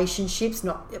relationships,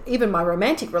 not even my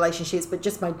romantic relationships, but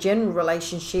just my general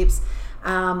relationships,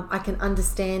 I can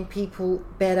understand people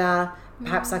better.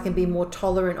 Perhaps I can be more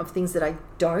tolerant of things that I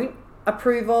don't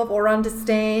approve of or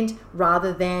understand,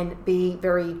 rather than be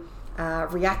very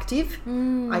reactive.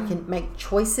 I can make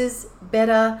choices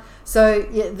better. So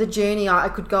yeah, the journey, I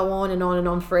could go on and on and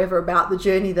on forever about the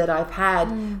journey that I've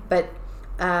had, but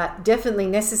definitely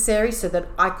necessary so that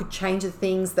I could change the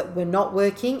things that were not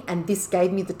working, and this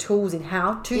gave me the tools in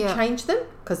how to change them,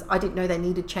 because I didn't know they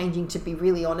needed changing, to be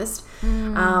really honest.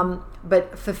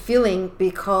 But fulfilling,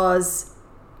 because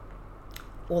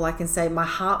all I can say, my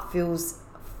heart feels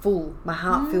full, my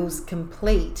heart feels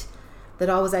complete, that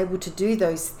I was able to do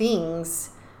those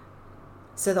things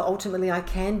so that ultimately I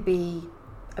can be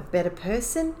a better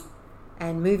person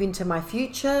and move into my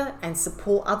future and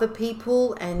support other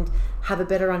people and have a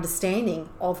better understanding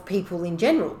of people in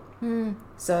general.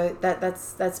 So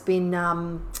that's been,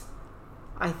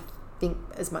 I think,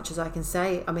 as much as I can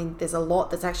say. I mean, there's a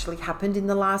lot that's actually happened in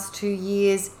the last 2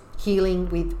 years, healing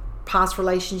with past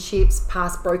relationships,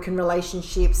 past broken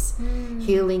relationships,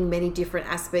 healing many different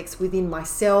aspects within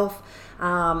myself,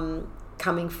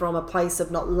 coming from a place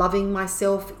of not loving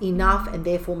myself enough and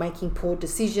therefore making poor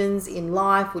decisions in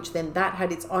life, which then that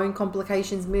had its own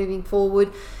complications moving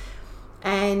forward,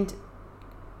 and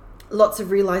lots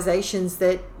of realizations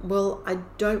that, well, I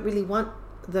don't really want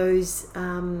those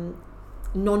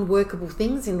non-workable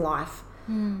things in life.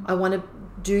 I want to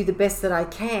do the best that I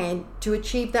can to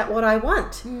achieve that what I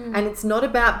want. And it's not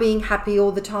about being happy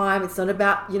all the time. It's not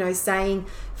about, saying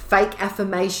fake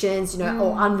affirmations,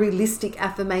 or unrealistic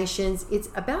affirmations. It's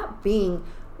about being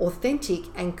authentic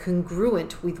and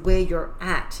congruent with where you're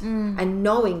at and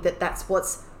knowing that that's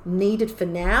what's needed for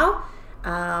now.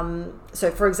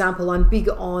 So for example, I'm big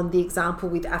on the example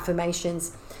with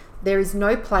affirmations. There is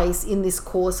no place in this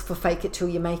course for fake it till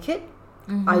you make it.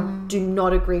 I do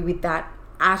not agree with that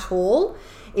at all.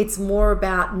 It's more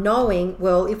about knowing,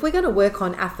 well, if we're going to work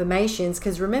on affirmations,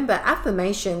 because remember,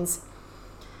 affirmations,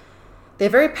 they're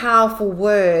very powerful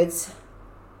words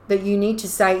that you need to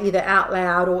say either out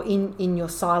loud or in your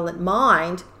silent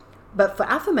mind. But for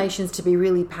affirmations to be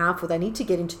really powerful, they need to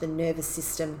get into the nervous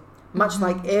system, much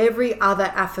like every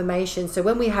other affirmation. So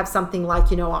when we have something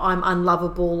like, I'm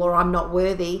unlovable or I'm not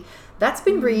worthy, that's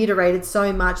been reiterated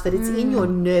so much that it's in your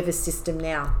nervous system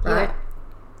now, right? Yeah.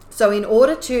 So in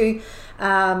order to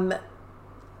have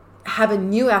a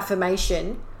new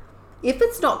affirmation, if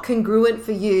it's not congruent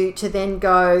for you to then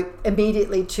go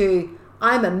immediately to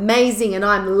I'm amazing and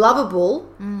I'm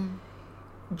lovable,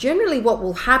 generally what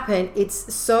will happen,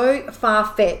 it's so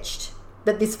far-fetched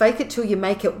that this fake it till you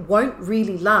make it won't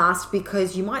really last,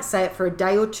 because you might say it for a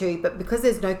day or two, but because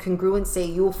there's no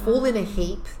congruency, you'll fall in a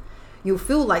heap. You'll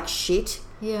feel like shit.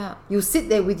 Yeah. You'll sit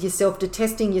there with yourself,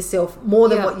 detesting yourself more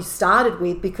than what you started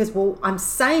with, because, well, I'm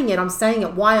saying it.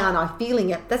 Why aren't I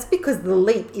feeling it? That's because the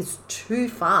leap is too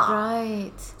far.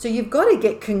 Right. So you've got to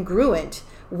get congruent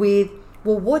with,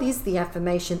 well, what is the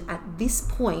affirmation at this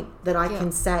point that I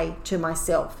can say to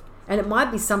myself? And it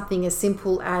might be something as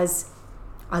simple as,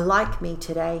 I like me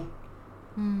today,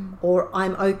 or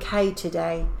I'm okay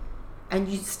today. And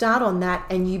you start on that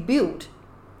and you build.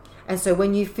 And so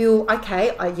when you feel,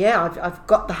 okay, I've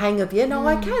got the hang of,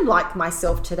 I can like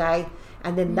myself today.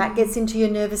 And then that gets into your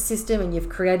nervous system and you've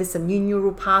created some new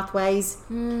neural pathways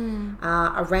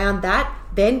around that.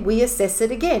 Then we assess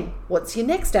it again. What's your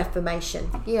next affirmation?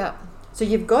 Yeah. So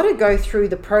you've got to go through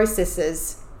the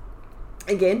processes,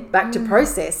 again, back to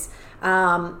process,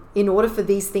 in order for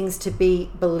these things to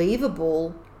be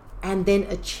believable and then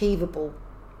achievable.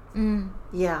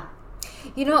 Yeah.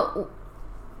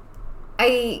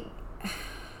 I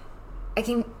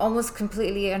can almost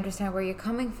completely understand where you're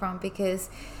coming from, because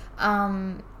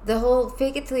the whole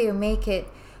fake it till you make it,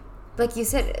 like you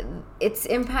said, its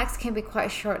impacts can be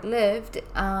quite short-lived,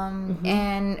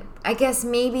 and I guess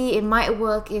maybe it might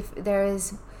work if there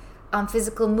is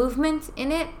physical movement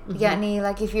in it.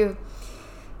 Like if you're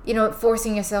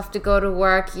forcing yourself to go to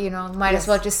work, might as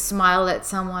well just smile at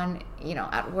someone,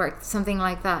 at work, something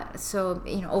like that. So,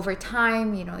 over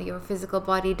time, your physical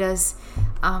body does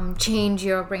change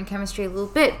your brain chemistry a little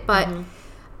bit. But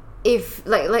if,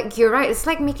 like you're right, it's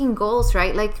like making goals,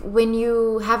 right? Like when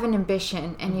you have an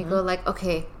ambition and you go like,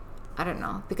 okay, I don't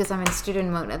know, because I'm in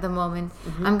student mode at the moment,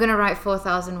 I'm going to write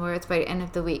 4,000 words by the end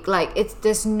of the week. Like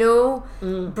there's no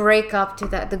break up to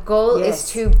that. The goal is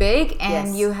too big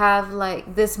and you have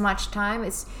like this much time.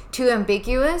 It's too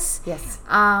ambiguous. Yes.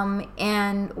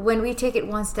 And when we take it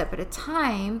one step at a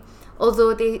time,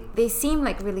 although they seem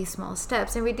like really small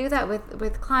steps, and we do that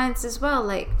with clients as well.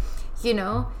 Like,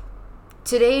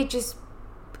 today just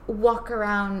walk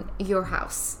around your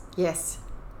house. Yes.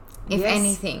 If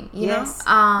anything, you know,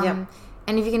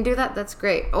 and if you can do that, that's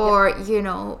great. Or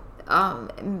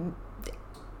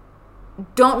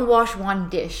don't wash one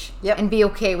dish and be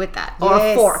okay with that, or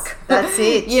a fork. That's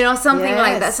it. Something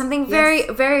like that. Something very,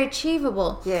 very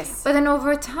achievable. Yes. But then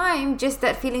over time, just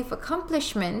that feeling of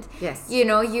accomplishment. Yes.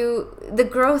 The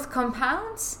growth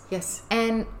compounds. Yes.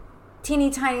 And teeny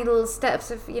tiny little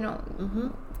steps of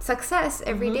success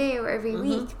every day or every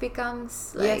week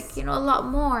becomes like a lot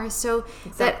more. So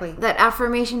that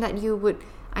affirmation that you would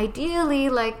ideally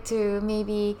like to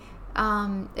maybe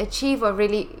achieve or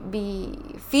really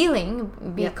be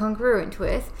congruent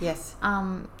with,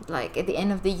 like at the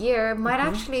end of the year, might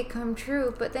actually come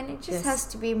true, but then it just has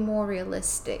to be more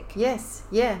realistic. Yes,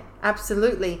 yeah,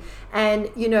 absolutely.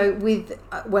 And with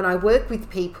when I work with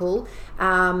people,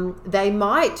 they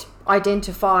might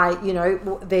identify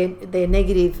their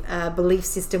negative belief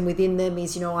system within them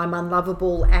is I'm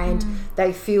unlovable, and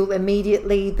they feel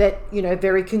immediately that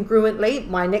very congruently,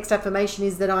 my next affirmation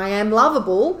is that I am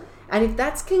lovable. And if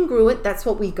that's congruent, that's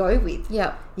what we go with.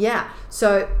 Yeah.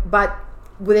 So, but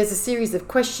there's a series of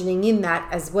questioning in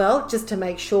that as well, just to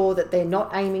make sure that they're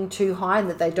not aiming too high and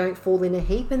that they don't fall in a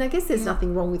heap. And I guess there's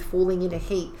nothing wrong with falling in a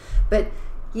heap. But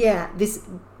this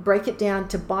break it down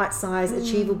to bite-sized,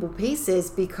 achievable pieces,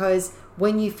 because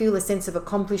when you feel a sense of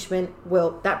accomplishment,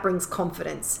 well, that brings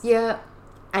confidence. Yeah.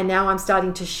 and now I'm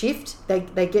starting to shift.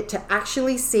 They get to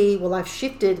actually see, well, I've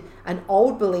shifted an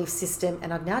old belief system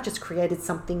and I've now just created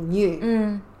something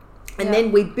new. And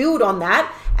then we build on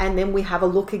that, and then we have a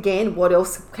look again. What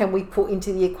else can we put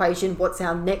into the equation? What's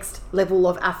our next level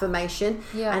of affirmation?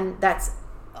 Yeah. And that's,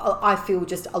 I feel,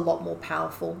 just a lot more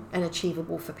powerful and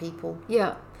achievable for people.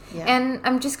 Yeah. And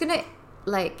I'm just gonna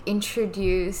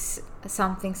introduce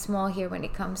something small here when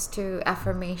it comes to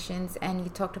affirmations. And you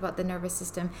talked about the nervous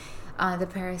system, the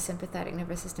parasympathetic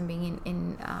nervous system being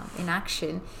in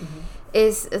action.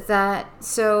 Is that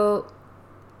so?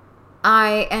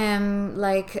 I am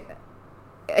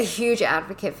a huge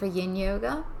advocate for yin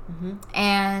yoga,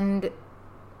 and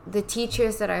the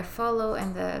teachers that I follow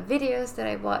and the videos that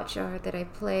I watch or that I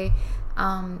play,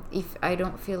 if I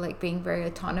don't feel like being very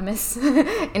autonomous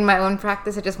in my own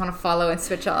practice, I just want to follow and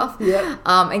switch off,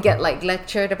 and get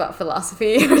lectured about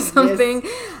philosophy or something,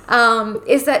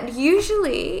 is that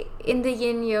usually in the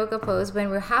yin yoga pose, when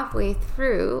we're halfway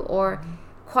through or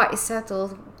quite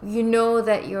settled, you know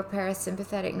that your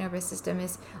parasympathetic nervous system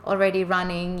is already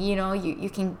running. You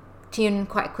can tune in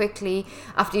quite quickly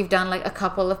after you've done a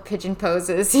couple of pigeon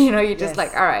poses. You're just all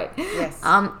right.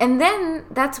 And then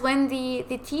that's when the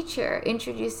teacher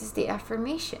introduces the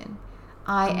affirmation.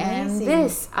 I am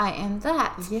this, I am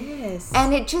that. Yes.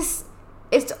 And it's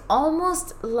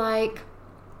almost like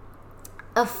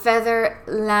a feather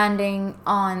landing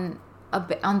on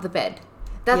the bed.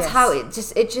 That's how it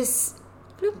just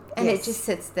and it just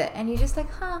sits there, and you're just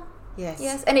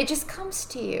yes, and it just comes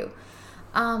to you,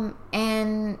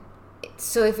 and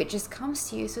so if it just comes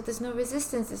to you, so there's no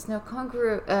resistance, there's no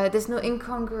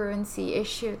incongruency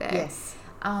issue there.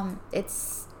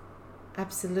 It's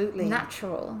absolutely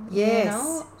natural.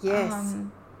 Yes.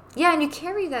 And you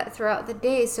carry that throughout the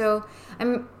day. So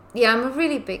I'm a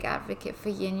really big advocate for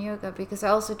yin yoga, because I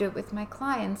also do it with my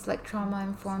clients, like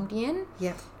trauma-informed yin.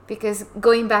 Because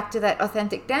going back to that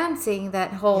authentic dancing,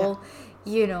 that whole,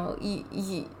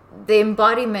 the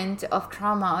embodiment of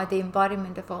trauma, or the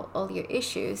embodiment of all your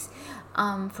issues,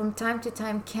 from time to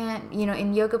time can't,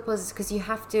 in yoga poses, because you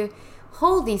have to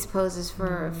hold these poses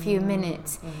for a few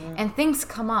minutes, and things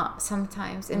come up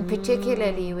sometimes, and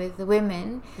particularly with the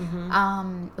women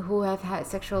who have had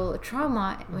sexual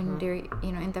trauma when they're,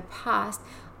 in the past,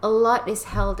 a lot is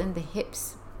held in the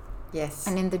hips.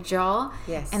 And in the jaw.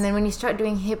 And then when you start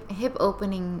doing hip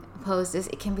opening poses,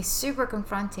 it can be super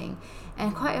confronting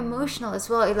and quite emotional as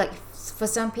well. For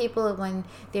some people, when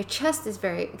their chest is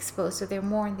very exposed, so they're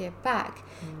more in their back,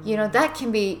 that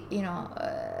can be,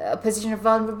 a position of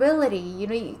vulnerability.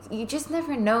 You just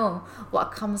never know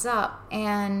what comes up,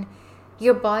 and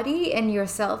your body and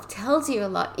yourself tells you a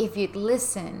lot if you'd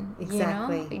listen. You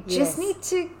just need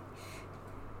to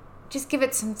just give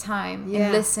it some time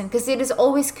and listen, because it is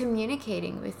always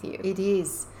communicating with you. It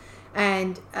is.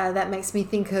 And that makes me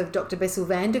think of Dr. Bessel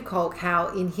van der Kolk, how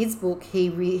in his book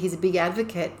he's a big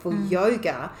advocate for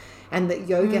yoga, and that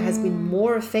yoga has been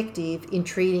more effective in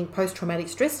treating post-traumatic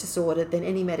stress disorder than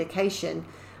any medication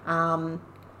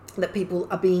that people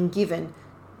are being given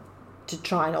to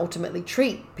try and ultimately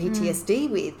treat PTSD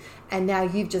with. And now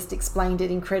you've just explained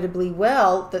it incredibly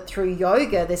well, that through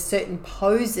yoga there's certain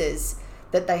poses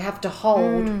that they have to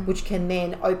hold, which can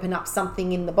then open up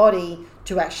something in the body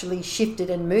to actually shift it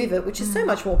and move it, which is so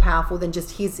much more powerful than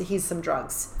just here's some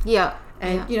drugs.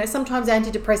 And sometimes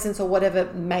antidepressants or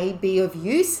whatever may be of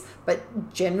use, but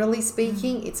generally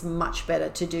speaking, it's much better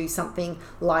to do something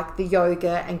like the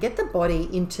yoga and get the body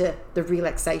into the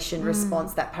relaxation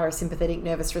response, that parasympathetic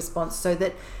nervous response, so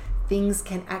that things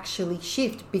can actually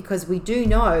shift, because we do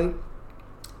know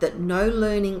that no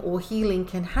learning or healing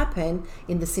can happen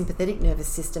in the sympathetic nervous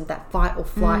system, that fight or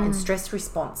flight and stress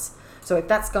response. So if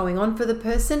that's going on for the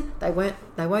person, they won't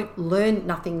learn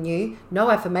nothing new.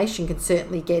 No affirmation can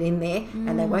certainly get in there,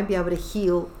 and they won't be able to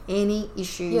heal any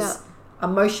issues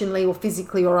emotionally or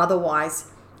physically or otherwise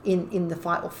in the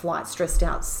fight or flight stressed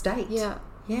out state.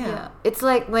 Yeah. It's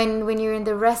like when you're in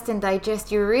the rest and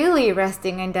digest, you're really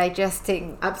resting and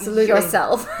digesting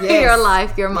yourself, your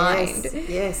life, your mind.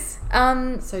 Yes.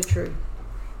 So true.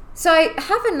 So I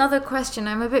have another question.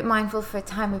 I'm a bit mindful for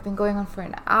time. We've been going on for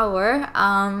an hour.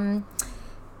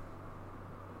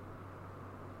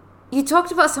 You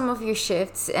talked about some of your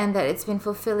shifts and that it's been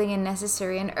fulfilling and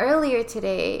necessary. And earlier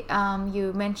today,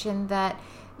 you mentioned that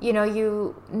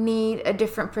you need a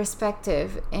different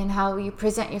perspective in how you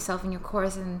present yourself in your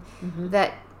course, and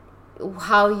that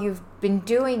how you've been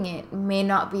doing it may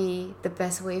not be the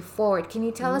best way forward. Can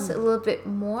you tell us a little bit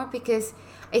more? Because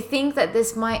I think that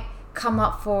this might come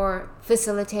up for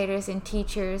facilitators and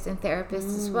teachers and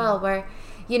therapists as well, where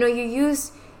you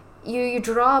use you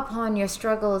draw upon your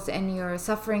struggles and your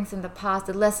sufferings in the past,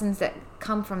 the lessons that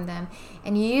come from them,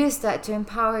 and you use that to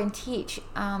empower and teach,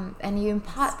 and you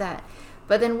impart that.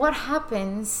 But then what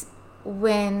happens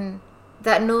when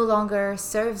that no longer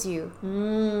serves you?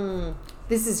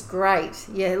 This is great.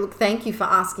 Yeah, look, thank you for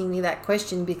asking me that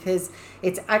question, because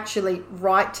it's actually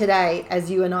right today,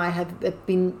 as you and I have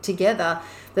been together,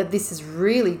 that this has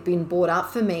really been brought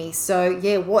up for me. So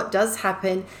yeah, what does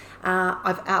happen,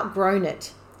 I've outgrown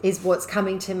it, is what's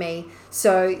coming to me.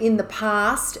 So in the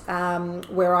past,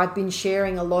 where I've been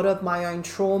sharing a lot of my own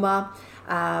trauma,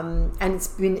 and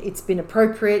it's been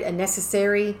appropriate and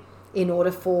necessary in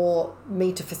order for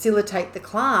me to facilitate the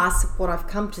class, what I've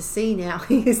come to see now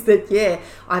is that, yeah,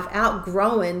 I've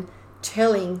outgrown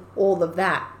telling all of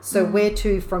that. So where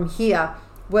to from here?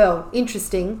 Well,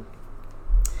 interesting.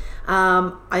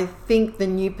 I think the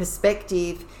new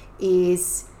perspective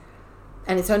is,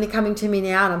 and it's only coming to me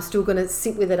now, and I'm still going to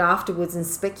sit with it afterwards and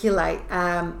speculate,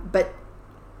 but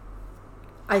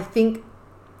I think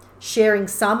sharing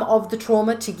some of the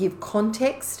trauma to give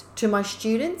context to my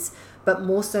students, but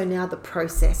more so now the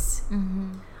process.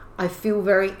 I feel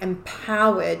very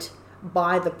empowered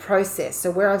by the process.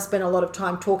 So where I've spent a lot of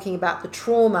time talking about the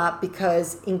trauma,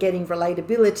 because in getting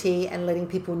relatability and letting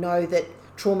people know that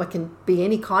trauma can be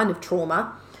any kind of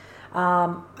trauma,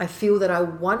 I feel that I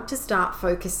want to start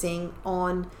focusing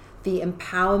on the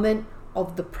empowerment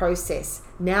of the process.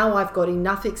 Now I've got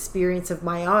enough experience of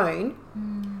my own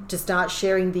to start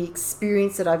sharing the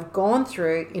experience that I've gone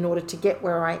through in order to get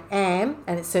where I am,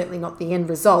 and it's certainly not the end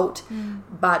result,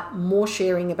 but more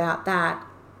sharing about that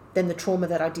than the trauma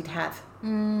that I did have.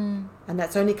 And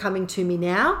that's only coming to me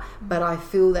now, but I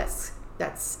feel that's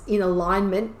in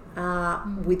alignment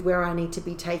with where I need to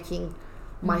be taking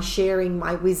my sharing,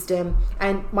 my wisdom,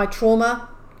 and my trauma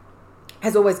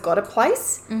has always got a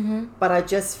place, but I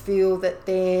just feel that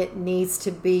there needs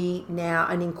to be now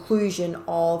an inclusion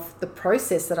of the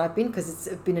process that I've been, because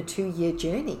it's been a 2-year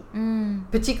journey,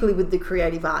 particularly with the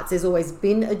creative arts. There's always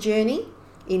been a journey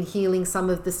in healing some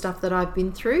of the stuff that I've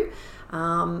been through,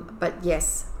 but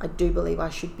yes, I do believe I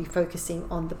should be focusing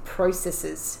on the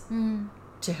processes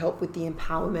to help with the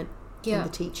empowerment and the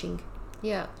teaching.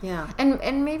 Yeah.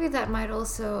 And maybe that might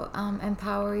also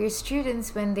empower your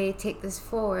students when they take this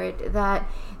forward, that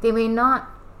they may not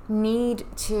need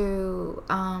to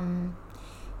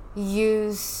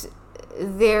use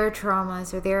their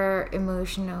traumas or their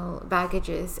emotional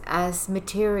baggages as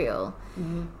material,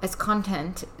 as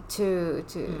content to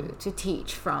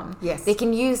teach from. Yes. They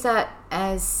can use that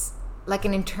as like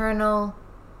an internal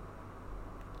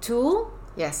tool.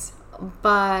 Yes.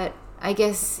 But I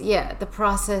guess, the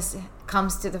process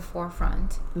comes to the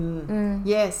forefront.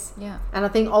 Yes. Yeah. And I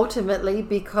think ultimately,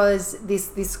 because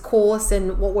this course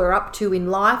and what we're up to in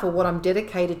life, or what I'm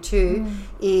dedicated to,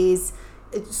 is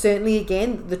certainly,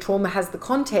 again, the trauma has the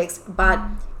context, but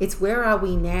it's where are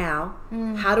we now?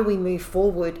 How do we move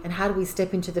forward, and how do we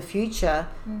step into the future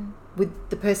with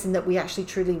the person that we actually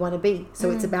truly want to be?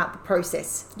 So it's about the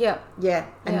process. And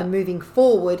the moving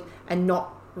forward, and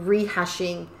not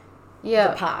rehashing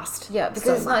the past. Because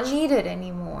it's not needed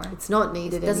anymore. It's not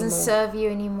needed anymore. It doesn't serve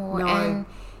you anymore. No.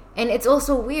 And it's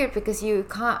also weird, because you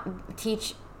can't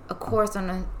teach a course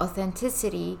on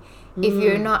authenticity if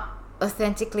you're not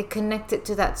authentically connected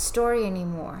to that story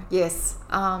anymore. Yes.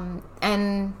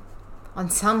 And on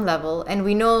some level, and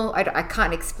we know, I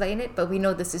can't explain it, but we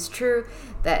know this is true,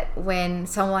 that when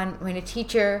a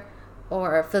teacher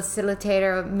or a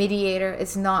facilitator or mediator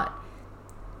is not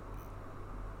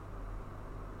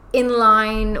in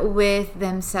line with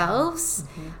themselves,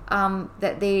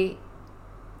 that they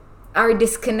are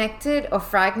disconnected or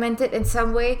fragmented in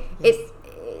some way,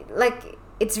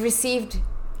 it's received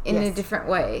in a different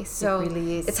way. So it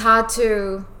really is. It's hard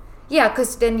to,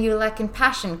 because then you lack in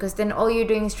passion, because then all you're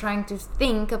doing is trying to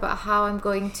think about how I'm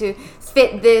going to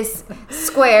fit this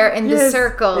square in this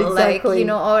circle, exactly.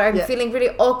 or I'm feeling really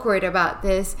awkward about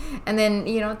this, and then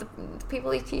the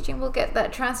people you're teaching will get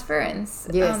that transference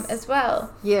as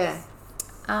well.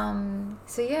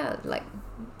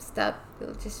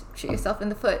 You'll just shoot yourself in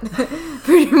the foot,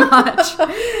 pretty much.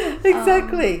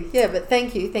 Exactly. But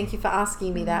thank you for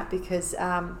asking me that, because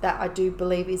that I do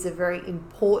believe is a very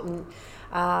important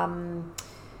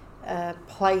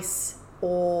place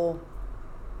or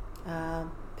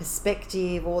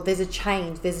perspective, or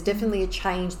there's definitely a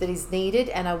change that is needed,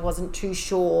 and I wasn't too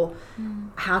sure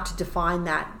how to define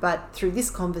that, but through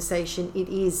this conversation it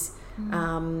is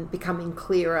becoming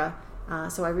clearer,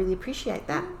 so I really appreciate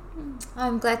that.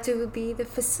 I'm glad to be the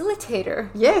facilitator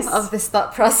Yes. of this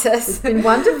thought process. It's been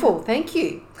wonderful. Thank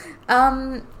you.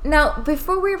 Now,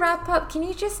 before we wrap up, can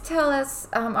you just tell us,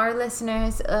 our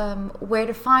listeners, where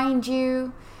to find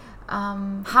you,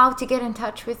 how to get in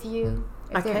touch with you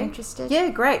if they're interested? Yeah,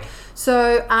 great.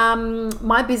 So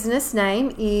my business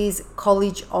name is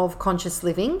College of Conscious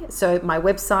Living. So my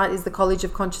website is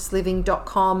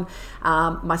thecollegeofconsciousliving.com.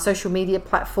 My social media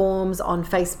platforms on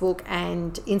Facebook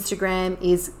and Instagram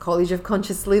is College of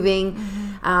Conscious Living.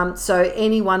 So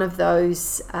any one of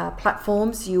those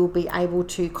platforms, you will be able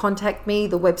to contact me.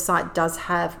 The website does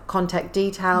have contact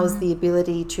details, the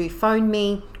ability to phone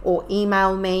me or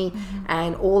email me,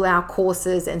 and all our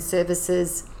courses and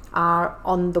services are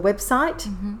on the website.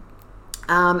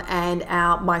 And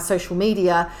my social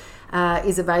media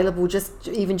is available just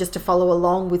to follow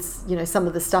along with some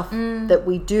of the stuff that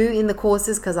we do in the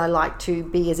courses, because I like to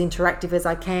be as interactive as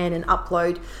I can and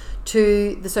upload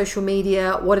to the social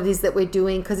media what it is that we're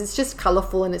doing, because it's just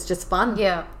colorful and it's just fun.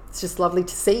 It's just lovely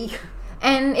to see.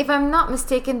 And if I'm not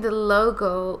mistaken, the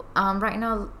logo right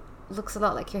now looks a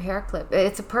lot like your hair clip.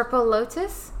 It's a purple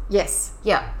lotus. Yes.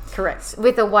 Yeah. Correct.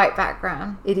 With a white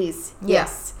background. It is. Yeah.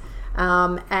 Yes.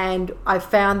 And I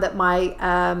found that my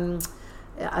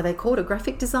are they called a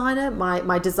graphic designer?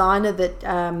 My designer that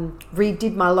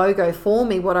redid my logo for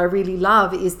me, what I really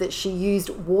love is that she used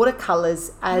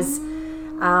watercolors as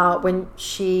when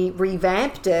she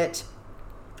revamped it.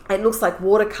 It looks like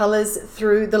watercolors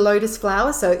through the lotus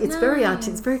flower, so it's very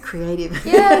it's very creative.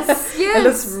 Yes. It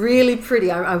looks really pretty.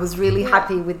 I was really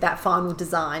happy with that final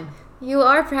design. You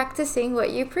are practicing what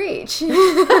you preach.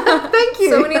 Thank you.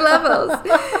 So many levels.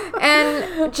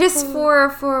 And just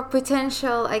for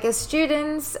potential, I guess,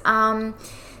 students,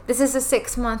 this is a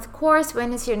 6-month course.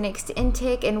 When is your next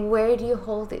intake, and where do you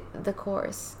hold the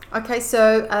course? Okay,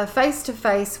 so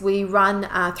face-to-face, we run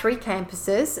 3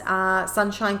 campuses,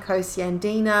 Sunshine Coast,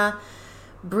 Yandina,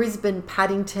 Brisbane,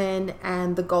 Paddington,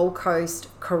 and the Gold Coast,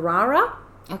 Carrara.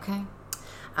 Okay.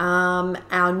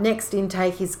 Our next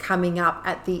intake is coming up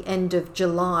at the end of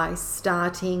July,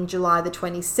 starting July the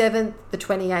 27th, the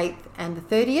 28th, and the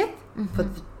 30th for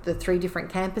the 3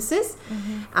 different campuses.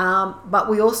 But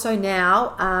we also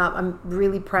now, I'm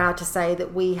really proud to say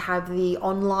that we have the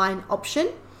online option.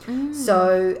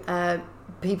 So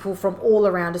people from all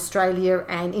around Australia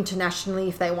and internationally,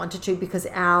 if they wanted to, because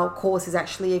our course is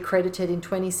actually accredited in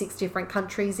 26 different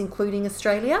countries, including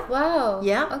Australia. Wow.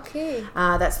 Yeah. Okay.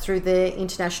 That's through the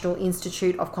International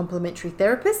Institute of Complementary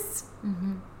Therapists.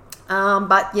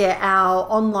 But yeah, our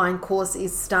online course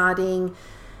is starting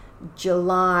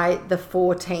July the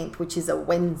 14th, which is a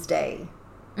Wednesday.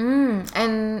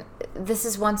 And this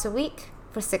is once a week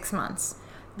for 6 months.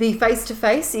 The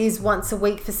face-to-face is once a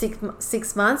week for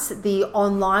 6 months. The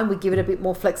online, we give it a bit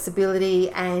more flexibility,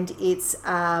 and it's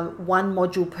 1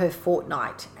 module per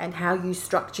fortnight. And how you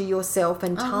structure yourself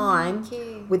and time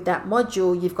with that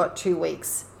module, you've got 2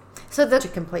 weeks to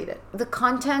complete it. The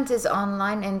content is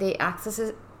online, and they access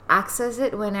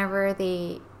it whenever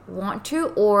they want to,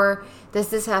 or does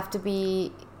this have to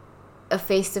be a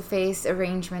face-to-face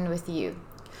arrangement with you?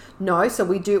 No, so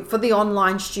we do for the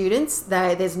online students.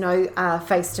 There's no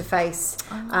face-to-face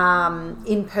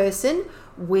in person.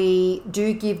 We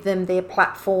do give them their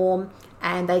platform,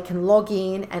 and they can log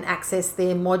in and access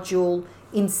their module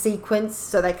in sequence,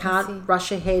 so they can't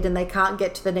rush ahead and they can't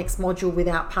get to the next module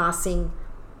without passing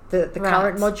the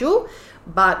current module.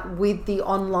 But with the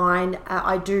online,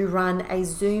 I do run a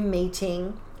Zoom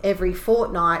meeting every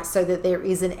fortnight, so that there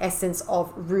is an essence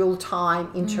of real-time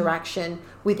interaction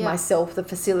with myself, the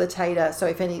facilitator. So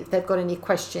if they've got any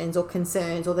questions or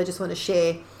concerns, or they just want to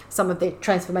share some of their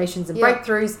transformations and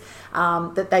breakthroughs,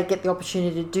 that they get the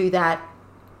opportunity to do that.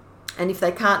 And if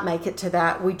they can't make it to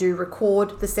that, we do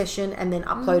record the session and then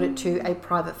upload it to a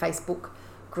private Facebook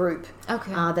group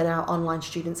that our online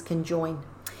students can join.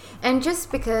 And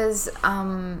just because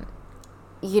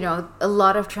a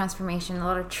lot of transformation, a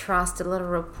lot of trust, a lot of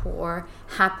rapport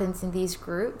happens in these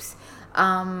groups,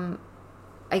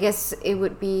 I guess it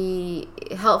would be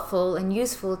helpful and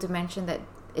useful to mention that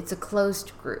it's a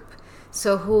closed group.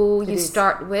 So who you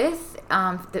start with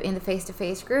in the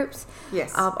face-to-face groups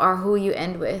are who you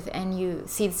end with, and you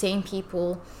see the same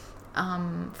people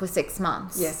for 6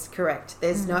 months. Yes, correct.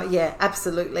 There's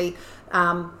absolutely.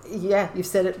 You've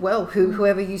said it well.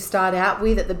 Whoever you start out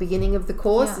with at the beginning of the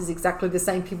course is exactly the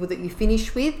same people that you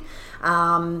finish with.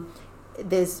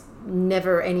 There's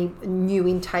never any new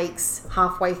intakes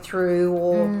halfway through,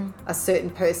 or a certain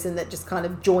person that just kind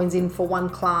of joins in for one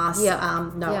class.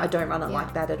 I don't run it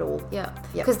like that at all.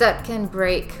 Because that can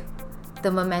break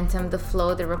the momentum, the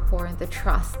flow, the rapport, and the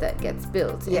trust that gets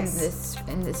built Yes.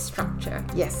 in this structure.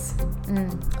 Yes.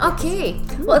 Okay.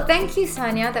 Well, thank you,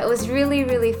 Sanya. That was really,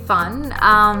 really fun.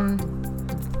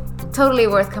 Totally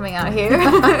worth coming out here.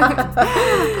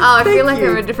 I feel like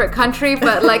I'm in a different country,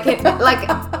 but like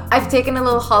I've taken a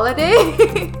little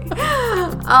holiday.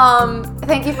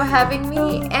 Thank you for having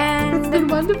me, and It's been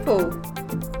wonderful.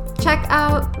 check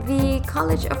out the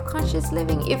College of Conscious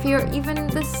Living if you're even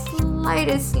the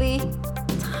slightly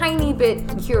tiny bit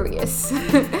curious.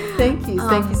 Thank you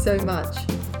so much.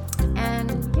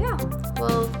 And yeah,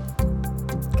 we'll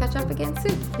catch up again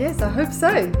soon. Yes, I hope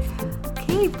so.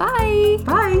 Okay, bye.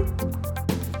 Bye.